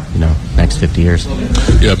the next 50 years.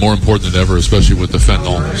 Yeah, more important than ever, especially with the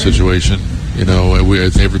fentanyl situation. I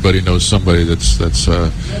think everybody knows somebody that's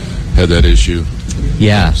had that issue.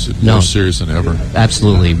 Yeah, it's more serious than ever.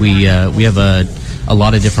 Absolutely. We have a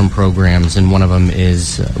lot of different programs, and one of them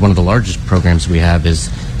is one of the largest programs we have it's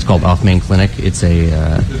called Off Main Clinic. It's a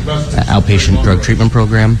outpatient drug treatment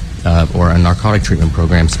program or a narcotic treatment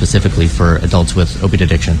program specifically for adults with opiate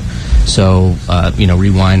addiction. So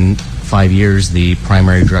rewind 5 years, the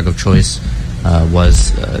primary drug of choice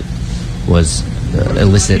was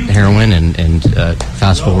illicit heroin, and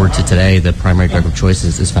fast forward to today, the primary drug of choice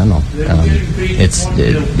is fentanyl.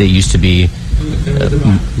 It used to be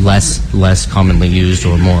less commonly used,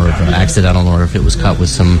 or more of accidental, or if it was cut with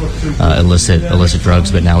some illicit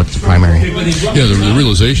drugs, but now it's the primary. Yeah, the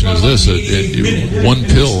realization is this: one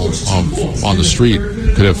pill on the street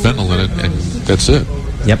could have fentanyl in it, and that's it.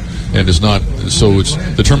 Yep. And it's not. So it's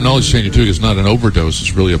the terminology changing too. It's not an overdose;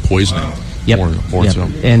 it's really a poisoning. Yep. More so.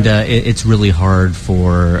 And it's really hard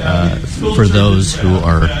for those who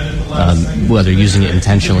are whether using it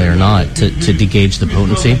intentionally or not to gauge the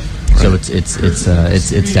potency. So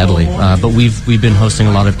it's deadly. But we've been hosting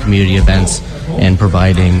a lot of community events and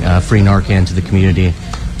providing free Narcan to the community.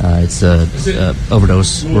 It's a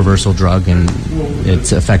overdose reversal drug, and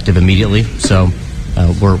it's effective immediately. So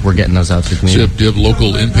we're getting those out to the So community. do you have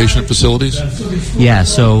local inpatient facilities? Yeah,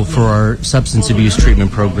 so for our substance abuse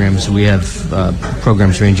treatment programs, we have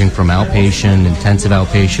programs ranging from outpatient, intensive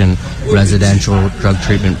outpatient, residential drug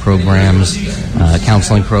treatment programs,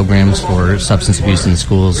 counseling programs for substance abuse in the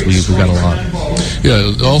schools. We've got a lot.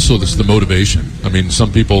 Yeah, also this is the motivation. I mean,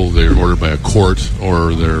 some people, they're ordered by a court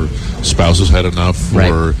or their spouse has had enough,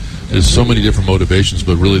 Right. or there's so many different motivations,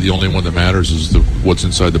 but really the only one that matters is what's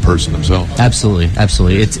inside the person themselves. Absolutely.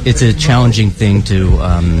 It's a challenging thing to,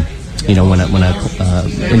 when a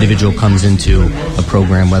individual comes into a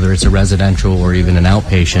program, whether it's a residential or even an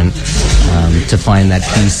outpatient, to find that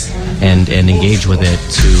peace and engage with it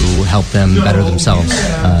to help them better themselves.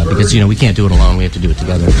 Because we can't do it alone; we have to do it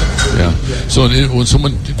together. Yeah. So when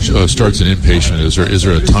someone starts an inpatient, is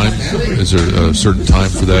there a time? Is there a certain time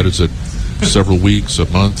for that? Is it several weeks, a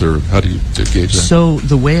month, or how do you gauge that? So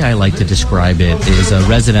the way I like to describe it is a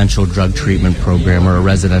residential drug treatment program or a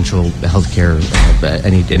residential healthcare,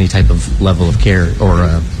 any type of level of care or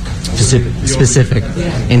a specific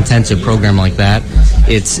intensive program like that.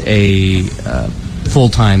 It's a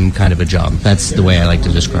full-time kind of a job. That's the way I like to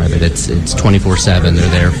describe it. It's 24/7. They're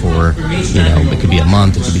there for, it could be a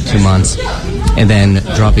month, it could be 2 months. And then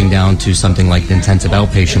dropping down to something like the intensive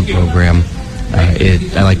outpatient program,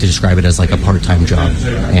 I like to describe it as like a part-time job,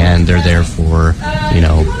 and they're there for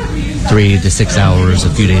 3 to 6 hours a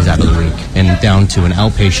few days out of the week. And down to an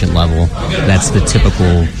outpatient level, that's the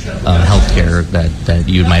typical healthcare that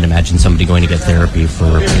you might imagine somebody going to get therapy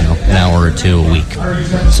for an hour or two a week.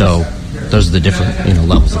 So those are the different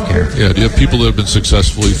levels of care. Yeah. Do you have people that have been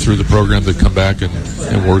successfully through the program that come back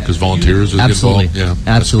and work as volunteers? Or Absolutely. Get involved?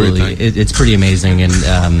 Yeah, absolutely. That's a great thing. It's pretty amazing, and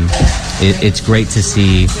it's great to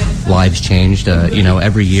see lives changed.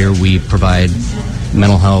 Every year we provide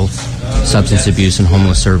mental health, substance abuse, and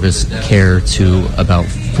homeless service care to about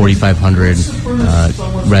 4,500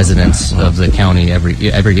 residents of the county every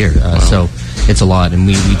year. So it's a lot, and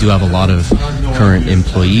we do have a lot of current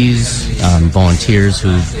employees, volunteers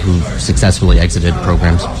who've successfully exited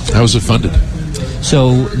programs. How is it funded?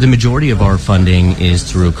 So the majority of our funding is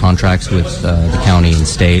through contracts with the county and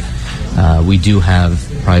state. We do have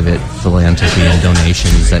private philanthropy and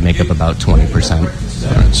donations that make up about 20%.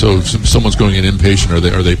 All right. So if someone's going in inpatient,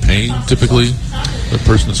 are they paying typically the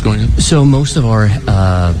person that's going in? So most of our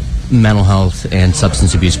mental health and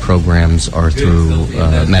substance abuse programs are through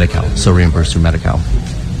Medi-Cal, so reimbursed through Medi-Cal.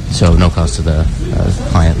 So no cost to the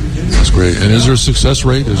client. That's great. And is there a success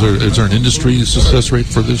rate? Is there an industry success rate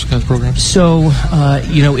for this kind of programs? So,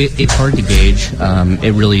 it's hard to gauge.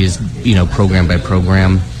 It really is, program by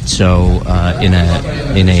program. So, in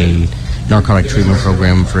a narcotic treatment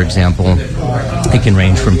program, for example, it can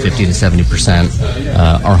range from 50 to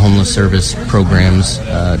 70%. Our homeless service programs,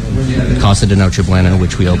 Casa de Noche Buena,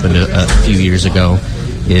 which we opened a few years ago,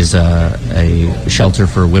 is a shelter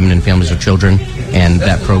for women and families with children. And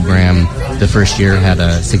that program, the first year, had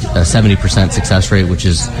a 70% success rate, which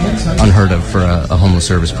is unheard of for a homeless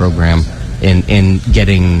service program in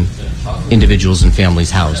getting individuals and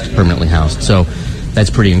families permanently housed. So that's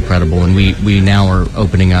pretty incredible. And we now are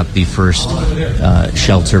opening up the first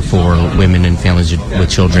shelter for women and families with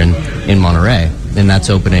children in Monterey. And that's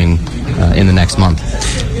opening in the next month.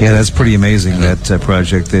 Yeah, that's pretty amazing, that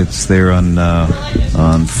project. It's there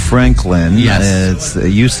on Franklin. Yes. It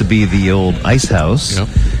used to be the old ice house. Yep.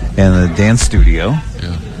 And the dance studio.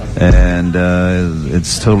 Yeah. And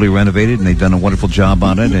it's totally renovated, and they've done a wonderful job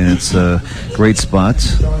on it, and it's a great spot.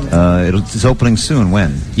 It's opening soon.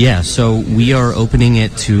 When? Yeah, so we are opening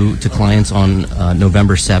it to clients on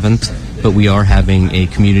November 7th, but we are having a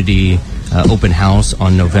community open house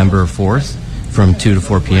on November 4th from 2 to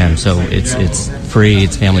 4 p.m. So it's free,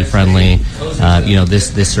 it's family friendly.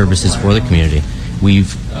 This service is for the community.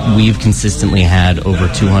 We've consistently had over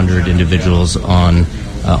 200 individuals on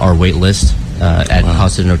our wait list at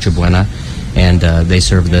Casa de Noche Buena, and they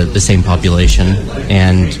serve the same population.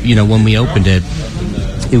 And when we opened it,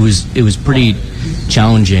 it was pretty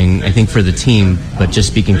challenging, I think, for the team. But just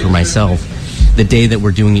speaking for myself, the day that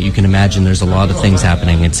we're doing it, you can imagine there's a lot of things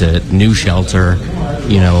happening. It's a new shelter.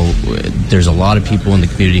 There's a lot of people in the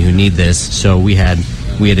community who need this. So we had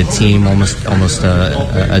a team, almost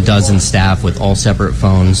a dozen staff with all separate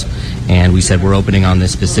phones, and we said we're opening on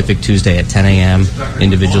this specific Tuesday at 10 a.m.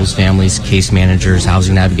 Individuals, families, case managers,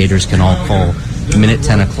 housing navigators can all call. The minute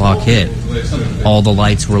 10 o'clock hit, all the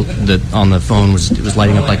lights were on the phone was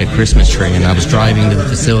lighting up like a Christmas tree. And I was driving to the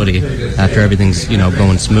facility after everything's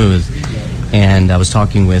going smooth, and I was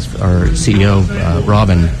talking with our CEO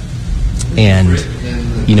Robin, and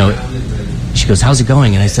she goes, "How's it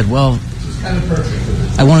going?" And I said, "Well,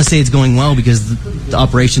 I want to say it's going well because the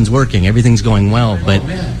operation's working, everything's going well, but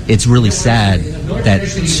it's really sad that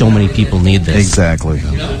so many people need this. Exactly.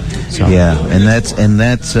 So. Yeah, and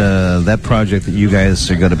that's that project that you guys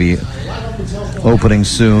are going to be opening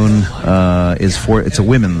soon it's a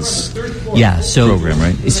women's program,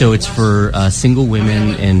 right? So it's for single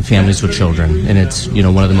women and families with children, and it's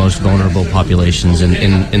one of the most vulnerable populations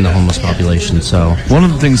in the homeless population. So one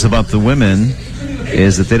of the things about the women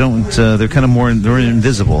is that they don't, they're kind of they're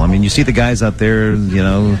invisible. I mean, you see the guys out there,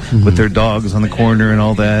 with their dogs on the corner and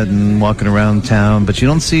all that and walking around town, but you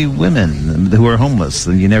don't see women who are homeless,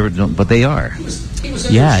 and you never don't, but they are.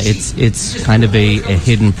 Yeah, it's kind of a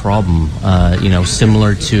hidden problem,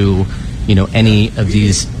 similar to, any of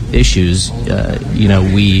these issues.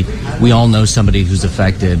 We all know somebody who's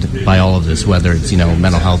affected by all of this, whether it's,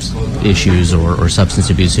 mental health issues or substance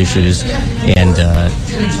abuse issues, and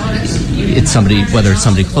it's somebody, whether it's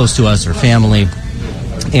somebody close to us or family.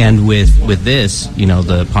 And with this,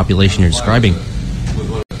 the population you're describing,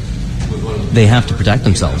 they have to protect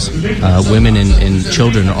themselves. Women and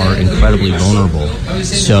children are incredibly vulnerable,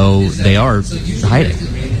 so they are hiding,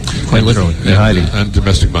 quite literally. They're hiding. And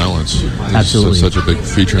domestic violence is Absolutely. such a big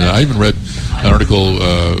feature. And I even read an article,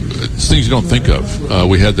 it's things you don't think of.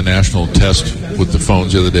 We had the national test with the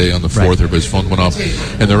phones the other day on the 4th. Right. Everybody's phone went off.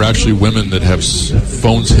 And there are actually women that have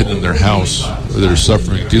phones hidden in their house that are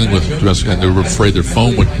suffering, dealing with domestic, and they were afraid their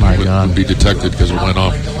phone would be detected because it went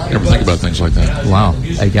off. You never think about things like that. Wow.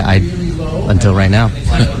 Until right now.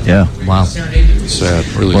 Yeah. Wow. Sad.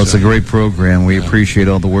 Really well, sad. It's a great program. We appreciate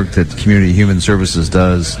all the work that Community Human Services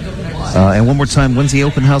does. And one more time, when's the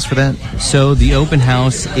open house for that? So the open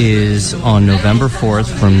house is on November 4th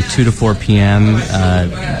from 2 to 4 p.m.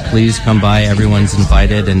 Please come by. Everyone's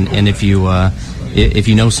invited. And if you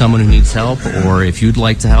know someone who needs help, or if you'd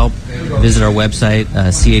like to help, visit our website,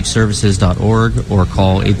 chservices.org, or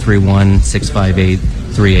call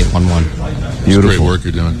 831-658-3811. Beautiful. It's great work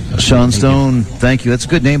you're doing. Sean Stone, thank you. That's a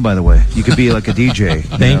good name, by the way. You could be like a DJ.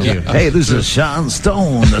 Thank you. Hey, this is Sean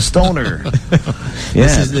Stone, the stoner. Yeah.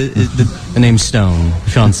 This is the name's Stone,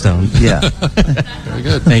 Sean Stone. Yeah. Very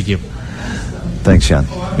good. Thank you. Thanks, Sean.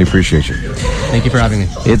 We appreciate you. Thank you for having me.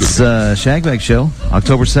 It's Shagbag Show,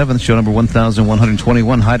 October 7th, show number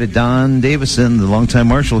 1121. Hi to Don Davison, the longtime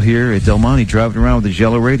marshal here at Del Monte, driving around with his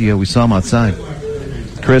yellow radio. We saw him outside.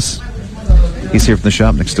 Chris, he's here from the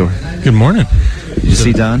shop next door. Good morning. Did you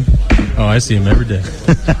see Don? Oh, I see him every day.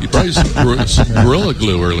 You brought some Gorilla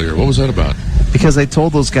Glue earlier. What was that about? Because I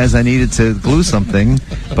told those guys I needed to glue something,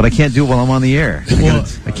 but I can't do it while I'm on the air.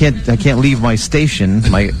 I can't leave my station.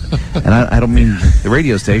 And I don't mean the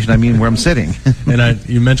radio station. I mean where I'm sitting. And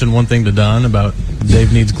you mentioned one thing to Don about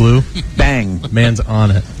Dave needs glue. Bang. Man's on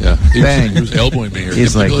it. Yeah. Bang. He was elbowing me here.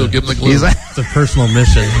 He's give like, him the glue. He's like, It's a personal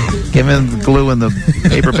mission. give him the glue in the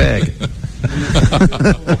paper bag.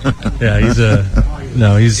 Yeah,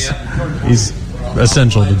 he's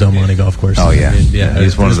essential to Del Monte Golf Course. Oh yeah, I mean, yeah.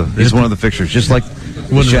 He's one of the fixtures, just like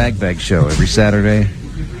the Shagbag Show every Saturday.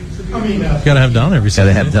 Gotta have Don every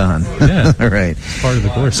Gotta Saturday. have Don. Yeah. All right. Part of the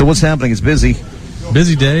course. So what's happening? It's busy.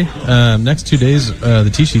 Busy day. Next 2 days, the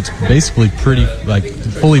tee sheet's basically pretty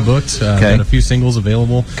fully booked. Okay. Got a few singles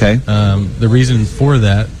available. Okay. The reason for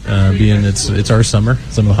that being it's our summer,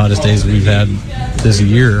 some of the hottest days we've had this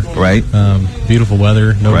year. Right. Beautiful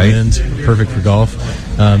weather, no Right. wind, perfect for golf.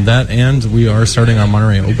 That, and we are starting our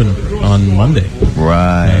Monterey Open on Monday.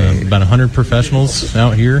 Right. About 100 professionals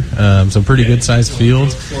out here, so pretty good sized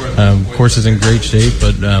field. Course is in great shape,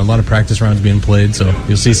 but a lot of practice rounds being played, so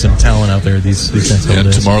you'll see some talent out there these next couple And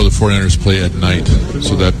days. tomorrow the 49ers play at night,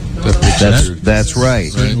 so That's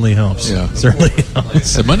right. Certainly helps. Yeah. Certainly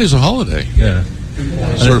helps. And Monday's a holiday. Yeah.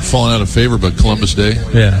 Sort of falling out of favor, but Columbus Day.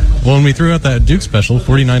 Yeah. Well, when we threw out that Duke special,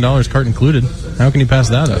 $49 cart included, how can you pass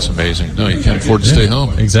that That's up? amazing. No, you can't afford to stay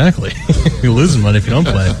home. Exactly. You're losing money if you don't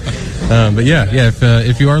play. But yeah.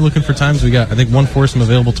 If you are looking for times, we got, I think, one foursome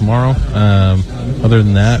available tomorrow. Other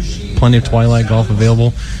than that, plenty of twilight golf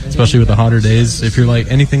available, especially with the hotter days. If you're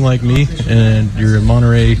like anything like me and you're in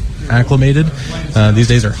Monterey acclimated, these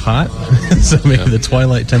days are hot, so maybe the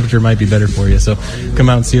twilight temperature might be better for you. So come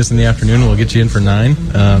out and see us in the afternoon. We'll get you in for 9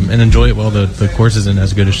 and enjoy it while the course is in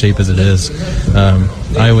as good a shape as it is.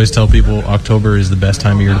 I always tell people October is the best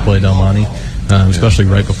time of year to play Del Monte, especially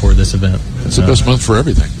right before this event. It's the best month for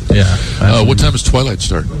everything. Yeah. What time does twilight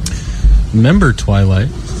start? Member twilight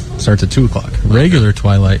starts at 2 o'clock. Regular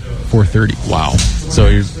twilight, 4:30. Wow. So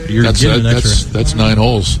you're getting an extra. That's 9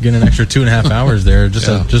 holes. Getting an extra 2.5 hours there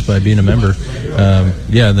just by being a member.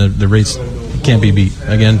 The rates can't be beat.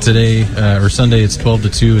 Again, today or Sunday it's 12 to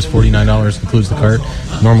 2 is $49, includes the cart.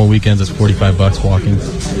 Normal weekends it's $45 walking.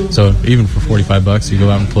 So even for $45, you go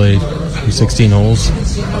out and play 16 holes.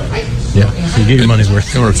 Yeah, you get your money's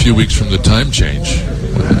worth. We're a few weeks from the time change.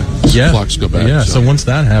 Yeah, clocks go back. Yeah, so once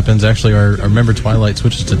that happens, actually our member twilight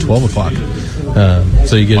switches to 12 o'clock.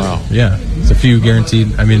 So you get, it's a few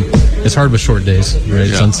guaranteed. I mean, it's hard with short days, right?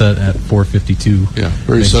 Yeah. Sunset at 4:52. Yeah,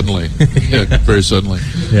 very suddenly. Very suddenly.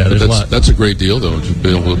 Yeah, there's a lot. That's a great deal, though, to be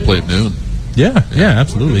able to play at noon. Yeah,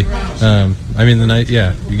 absolutely. I mean, the night,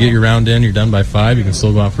 you get your round in, you're done by 5, you can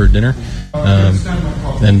still go out for dinner.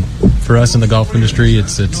 And for us in the golf industry,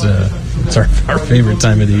 it's our favorite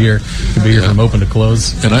time of the year to be here from open to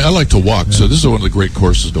close. And I like to walk, so this is one of the great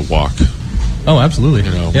courses to walk. Oh, absolutely.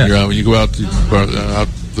 When you go out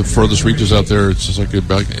the furthest reaches out there, it's just like you're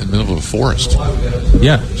back in the middle of a forest.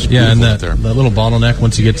 Yeah, and that little bottleneck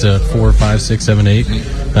once you get to 4, 5, 6, 7, 8,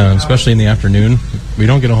 especially in the afternoon. We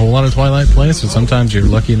don't get a whole lot of twilight play, so sometimes you're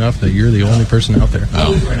lucky enough that you're the only person out there.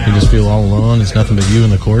 Oh. You just feel all alone. It's nothing but you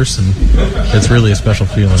and the course, and it's really a special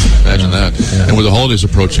feeling. Imagine that. Yeah. And with the holidays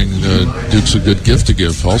approaching, Duke's a good gift to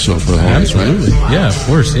give also for the holidays, absolutely. Right? Yeah, of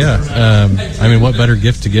course, I mean, what better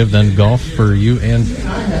gift to give than golf for you and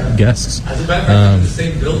guests?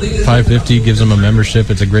 $550 gives them a membership.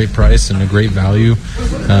 It's a great price and a great value,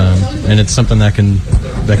 and it's something that can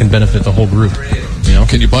benefit the whole group.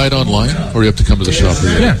 Can you buy it online, or you have to come to the shop?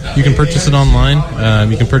 Yeah, you can purchase it online.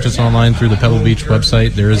 You can purchase it online through the Pebble Beach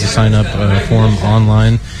website. There is a sign-up form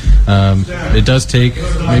online. It does take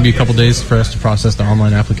maybe a couple days for us to process the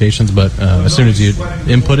online applications, but as soon as you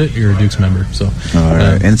input it, you're a Duke's member. So, all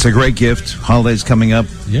right. And it's a great gift. Holidays coming up.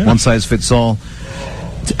 Yeah. One size fits all.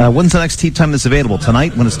 When's the next tee time that's available?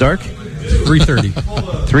 Tonight when it's dark? 3:30.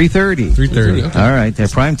 3:30. 3:30. Okay. All right, they're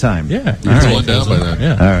prime time. Yeah, you're rolling down by then.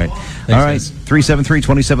 Yeah. All right. Thanks, all right.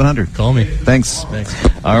 373-2700. Call me. Thanks.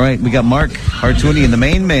 All right, we got Mark Hartooni and the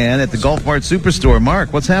main man at the Golf Mart Superstore.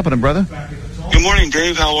 Mark, what's happening, brother? Good morning,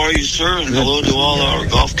 Dave. How are you, sir? And hello to all our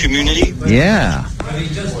golf community. Yeah.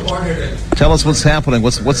 Tell us what's happening.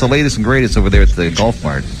 What's the latest and greatest over there at the Golf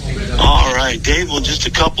Mart? All right, Dave. Well, just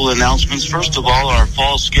a couple announcements. First of all, our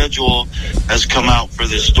fall schedule has come out for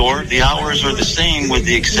the store. The hours are the same with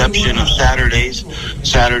the exception of Saturdays.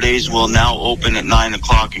 Saturdays will now open at 9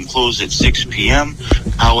 o'clock and close at 6 p.m.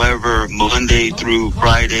 However, Monday through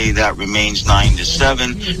Friday, that remains 9 to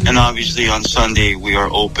 7. And obviously on Sunday, we are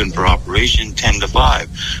open for operation 10 to 5.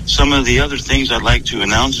 Some of the other things I'd like to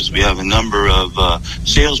announce is we have a number of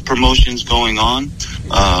sales promotions going on,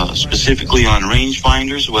 specifically on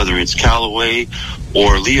rangefinders, whether it's Callaway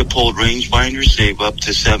or Leopold rangefinders, save up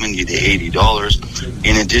to $70 to $80.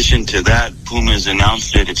 In addition to that, Puma has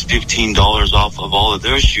announced that it's $15 off of all of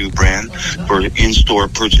their shoe brand for in-store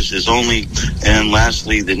purchases only. And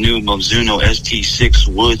lastly, the new Mizuno ST6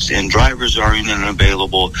 woods and drivers are in and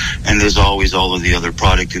available. And as always, all of the other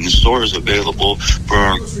product in the store is available for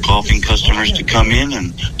our golfing customers to come in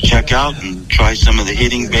and check out and try some of the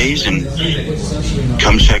hitting bays and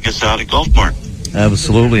come check us out at Golf Mart.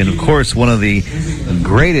 Absolutely, and of course, one of the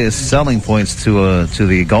greatest selling points to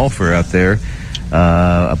the golfer out there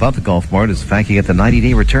about the Golf Mart is the fact you get the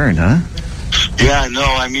 90-day return, huh? Yeah, no,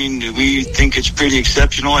 I mean, we think it's pretty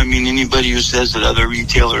exceptional. I mean, anybody who says that other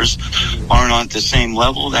retailers aren't on the same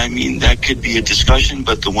level, I mean, that could be a discussion,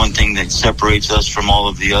 but the one thing that separates us from all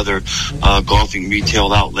of the other golfing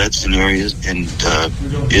retail outlets and areas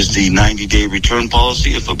is the 90-day return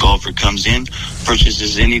policy. If a golfer comes in,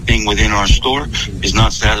 purchases anything within our store, is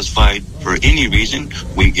not satisfied for any reason,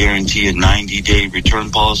 we guarantee a 90-day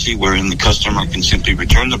return policy wherein the customer can simply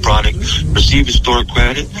return the product, receive a store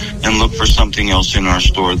credit, and look for something else in our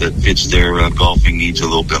store that fits their golfing needs a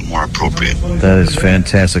little bit more appropriate. That is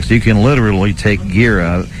fantastic. So you can literally take gear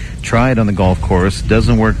out, try it on the golf course,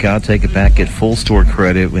 doesn't work out, take it back, get full store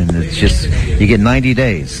credit, and it's just, you get 90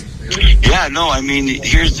 days. Yeah, no, I mean,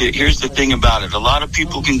 here's the thing about it. A lot of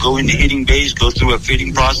people can go into hitting bays, go through a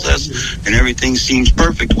fitting process, and everything seems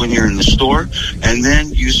perfect when you're in the store. And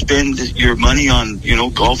then you spend your money on,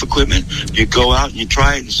 golf equipment. You go out and you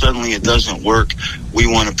try it, and suddenly it doesn't work. We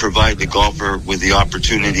want to provide the golfer with the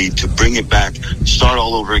opportunity to bring it back, start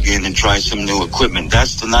all over again, and try some new equipment.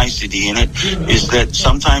 That's the nicety in it, is that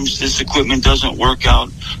sometimes this equipment doesn't work out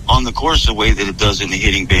on the course the way that it does in the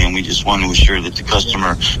hitting bay, and we just want to assure that the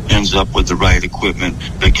customer ends up with the right equipment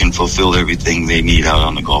that can fulfill everything they need out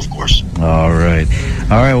on the golf course. All right.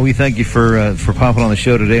 All right, well, we thank you for popping on the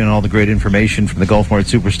show today and all the great information from the Golf Mart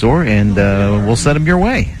Superstore, and we'll send them your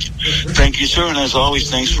way. Thank you, sir. And as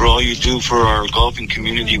always, thanks for all you do for our golfing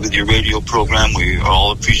community with your radio program. We are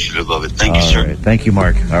all appreciative of it. Thank you, sir. All right. Thank you,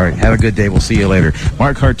 Mark. All right. Have a good day. We'll see you later.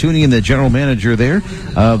 Mark Hartunian, the general manager there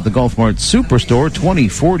of the Golf Mart Superstore,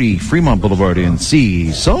 2040 Fremont Boulevard in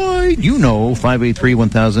Seaside.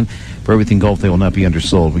 583-1000. For everything golf, they will not be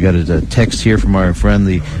undersold. We got a text here from our friend,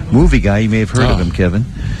 the movie guy. You may have heard of him, Kevin.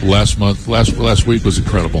 Last week was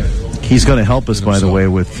incredible. He's going to help us, by the way,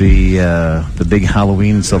 with the big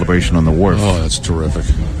Halloween celebration on the wharf. Oh, that's terrific.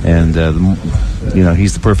 And,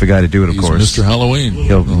 he's the perfect guy to do it, of course. Mr. Halloween.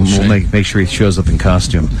 We'll make sure he shows up in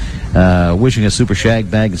costume. Wishing a super shag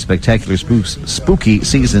bag and spectacular spooky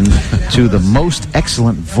season to the most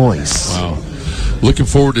excellent voice. Wow. Looking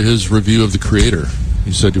forward to his review of The Creator.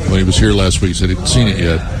 He said when he was here last week, he said he hadn't seen it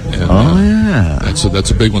yet. And, that's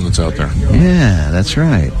a big one that's out there. Yeah, that's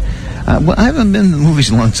right. Well, I haven't been to the movies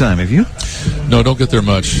in a long time. Have you? No, don't get there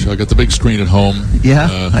much. I got the big screen at home.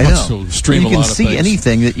 Yeah, I know. So stream you a lot of can see things.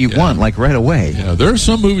 Anything that you want, like right away. Yeah, there are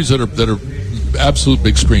some movies that are absolute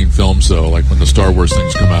big screen films, though, like when the Star Wars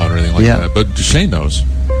things come out or anything like that. But Shane knows.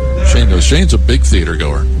 Shane's a big theater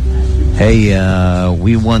goer. Hey,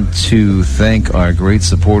 we want to thank our great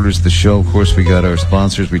supporters of the show. Of course, we got our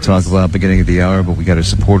sponsors we talk about at the beginning of the hour, but we got our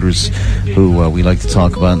supporters who we like to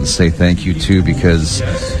talk about and say thank you to, because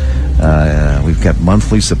we've got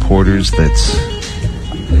monthly supporters that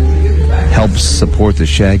help support the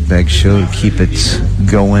Shagbag Show to keep it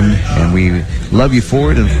going, and we love you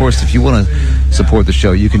for it. And, of course, if you want to support the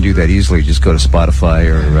show, you can do that easily. Just go to Spotify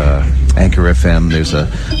or Anchor FM. There's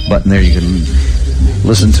a button there. You can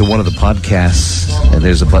listen to one of the podcasts, and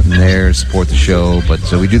there's a button there, support the show. But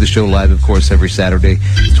we do the show live, of course, every Saturday,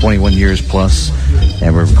 21 years plus,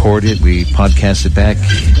 and we record it. We podcast it back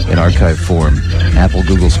in archive form. Apple,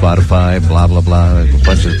 Google, Spotify, blah, blah, blah,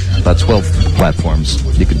 about 12 platforms.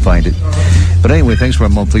 You can find it. But anyway, thanks to our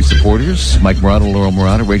monthly supporters: Mike Murata, Laurel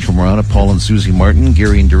Murata, Rachel Murata, Paul and Susie Martin,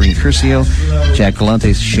 Gary and Doreen Curcio, Jack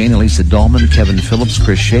Galante, Shane and Lisa Dahlman, Kevin Phillips,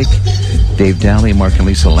 Chris Shake, Dave Dowley, Mark and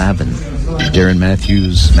Lisa Lavin, Darren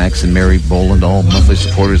Matthews, Max and Mary Boland, all monthly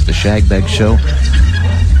supporters of the Shagbag Show,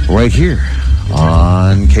 right here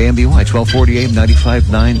on KMBY, 1240 AM,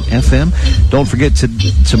 95.9 FM. Don't forget,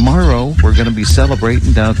 tomorrow we're going to be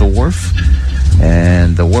celebrating down at the Wharf.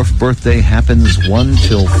 And the Wharf birthday happens 1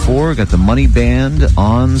 till 4. Got the Money Band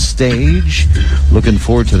on stage. Looking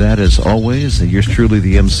forward to that as always. And yours truly,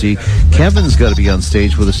 the MC. Kevin's got to be on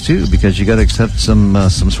stage with us too, because you got to accept some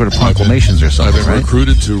sort of proclamations or something. I've been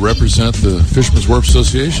recruited to represent the Fisherman's Wharf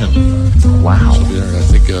Association. Wow. So I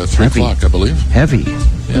think 3 o'clock, I believe. Heavy.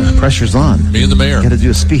 Yeah. Pressure's on. Me and the mayor. Got to do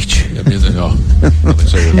a speech. Yeah, me and the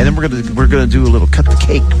and then we're gonna do a little cut the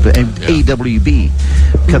cake, AWB,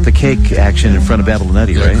 cut the cake action in front of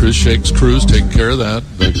Babylonetti, right? Chris Shake's crew's taking care of that,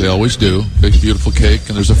 like they always do. Big, beautiful cake,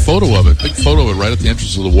 and there's a photo of it, big photo of it right at the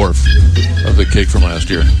entrance of the wharf of the cake from last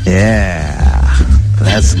year. Yeah.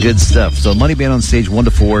 That's good stuff. So Money Band on stage 1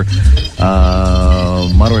 to 4.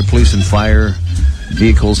 Monterey Police and Fire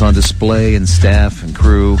vehicles on display, and staff and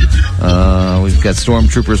crew. We've got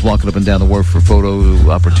stormtroopers walking up and down the wharf for photo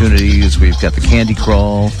opportunities. We've got the candy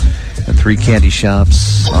crawl and 3 candy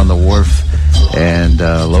shops on the wharf, and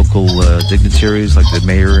local dignitaries like the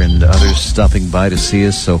mayor and others stopping by to see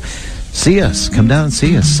us. So see us. Come down and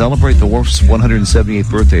see us. Celebrate the Wharf's 178th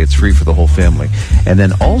birthday. It's free for the whole family. And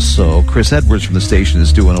then also, Chris Edwards from the station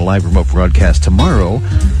is doing a live remote broadcast tomorrow,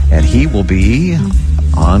 and he will be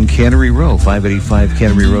on Cannery Row, 585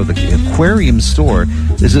 Cannery Row, the aquarium store.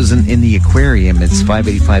 This isn't in the aquarium. It's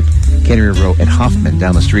 585 Cannery Row at Hoffman,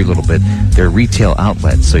 down the street a little bit. They're retail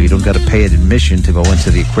outlets, so you don't got to pay an admission to go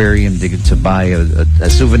into the aquarium to buy a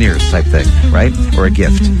souvenir type thing, right? Or a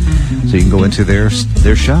gift. So you can go into their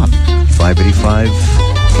shop, 585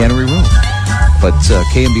 Cannery Row. But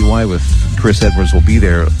KMBY with Chris Edwards will be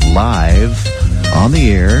there live on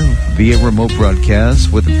the air via remote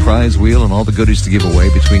broadcast with the prize wheel and all the goodies to give away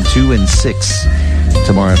between 2 and 6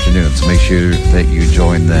 tomorrow afternoon. So make sure that you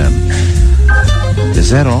join them. Is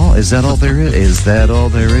that all? Is that all there is? Is that all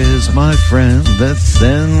there is, my friend?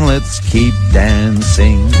 Let's keep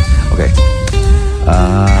dancing. Okay.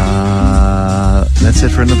 That's it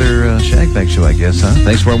for another Shagbag Show, I guess, huh?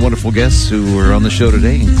 Thanks to our wonderful guests who were on the show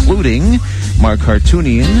today, including Mark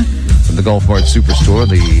Hartunian from the Golf Mart Superstore,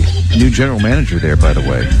 the new general manager there, by the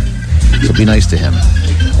way. So be nice to him.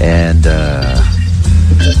 And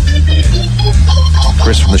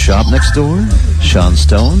Chris from the shop next door, Sean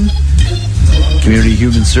Stone, Community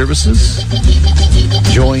Human Services,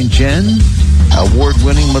 Joy and Jen,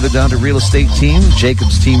 award-winning Mother Daughter Real Estate Team,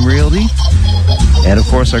 Jacobs Team Realty, And, of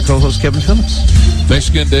course, our co-host, Kevin Phillips. Thanks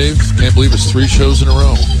again, Dave. Can't believe it's 3 shows in a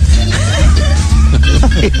row.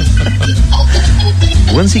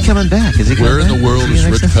 When's he coming back? Is he coming Where in back? the world is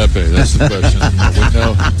Rick Pepe? That's the question.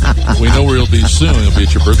 We know where he'll be soon. He'll be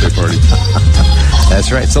at your birthday party.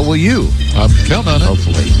 That's right. So will you. I'm counting on it.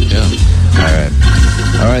 Hopefully. Yeah.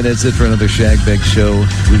 All right, that's it for another Shagbag show.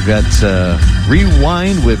 We've got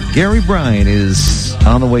Rewind with Gary Bryan is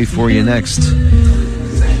on the way for you next.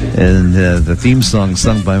 And the theme song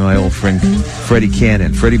sung by my old friend Freddie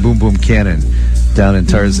Boom Boom Cannon, down in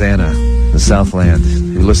Tarzana, the Southland,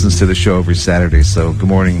 who listens to the show every Saturday. So good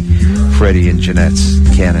morning, Freddie and Jeanette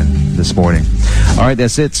Cannon this morning. All right,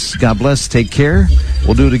 that's it. God bless. Take care.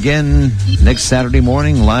 We'll do it again next Saturday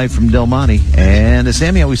morning, live from Del Monte. And as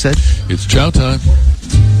Sammy always said, it's chow time.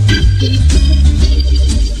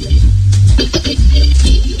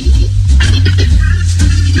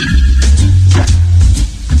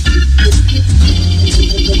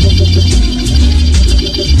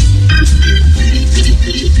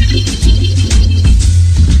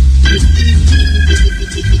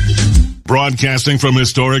 Broadcasting from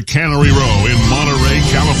historic Cannery Row in Monterey,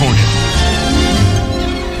 California.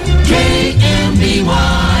 KMBY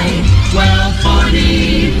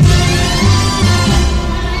 1240.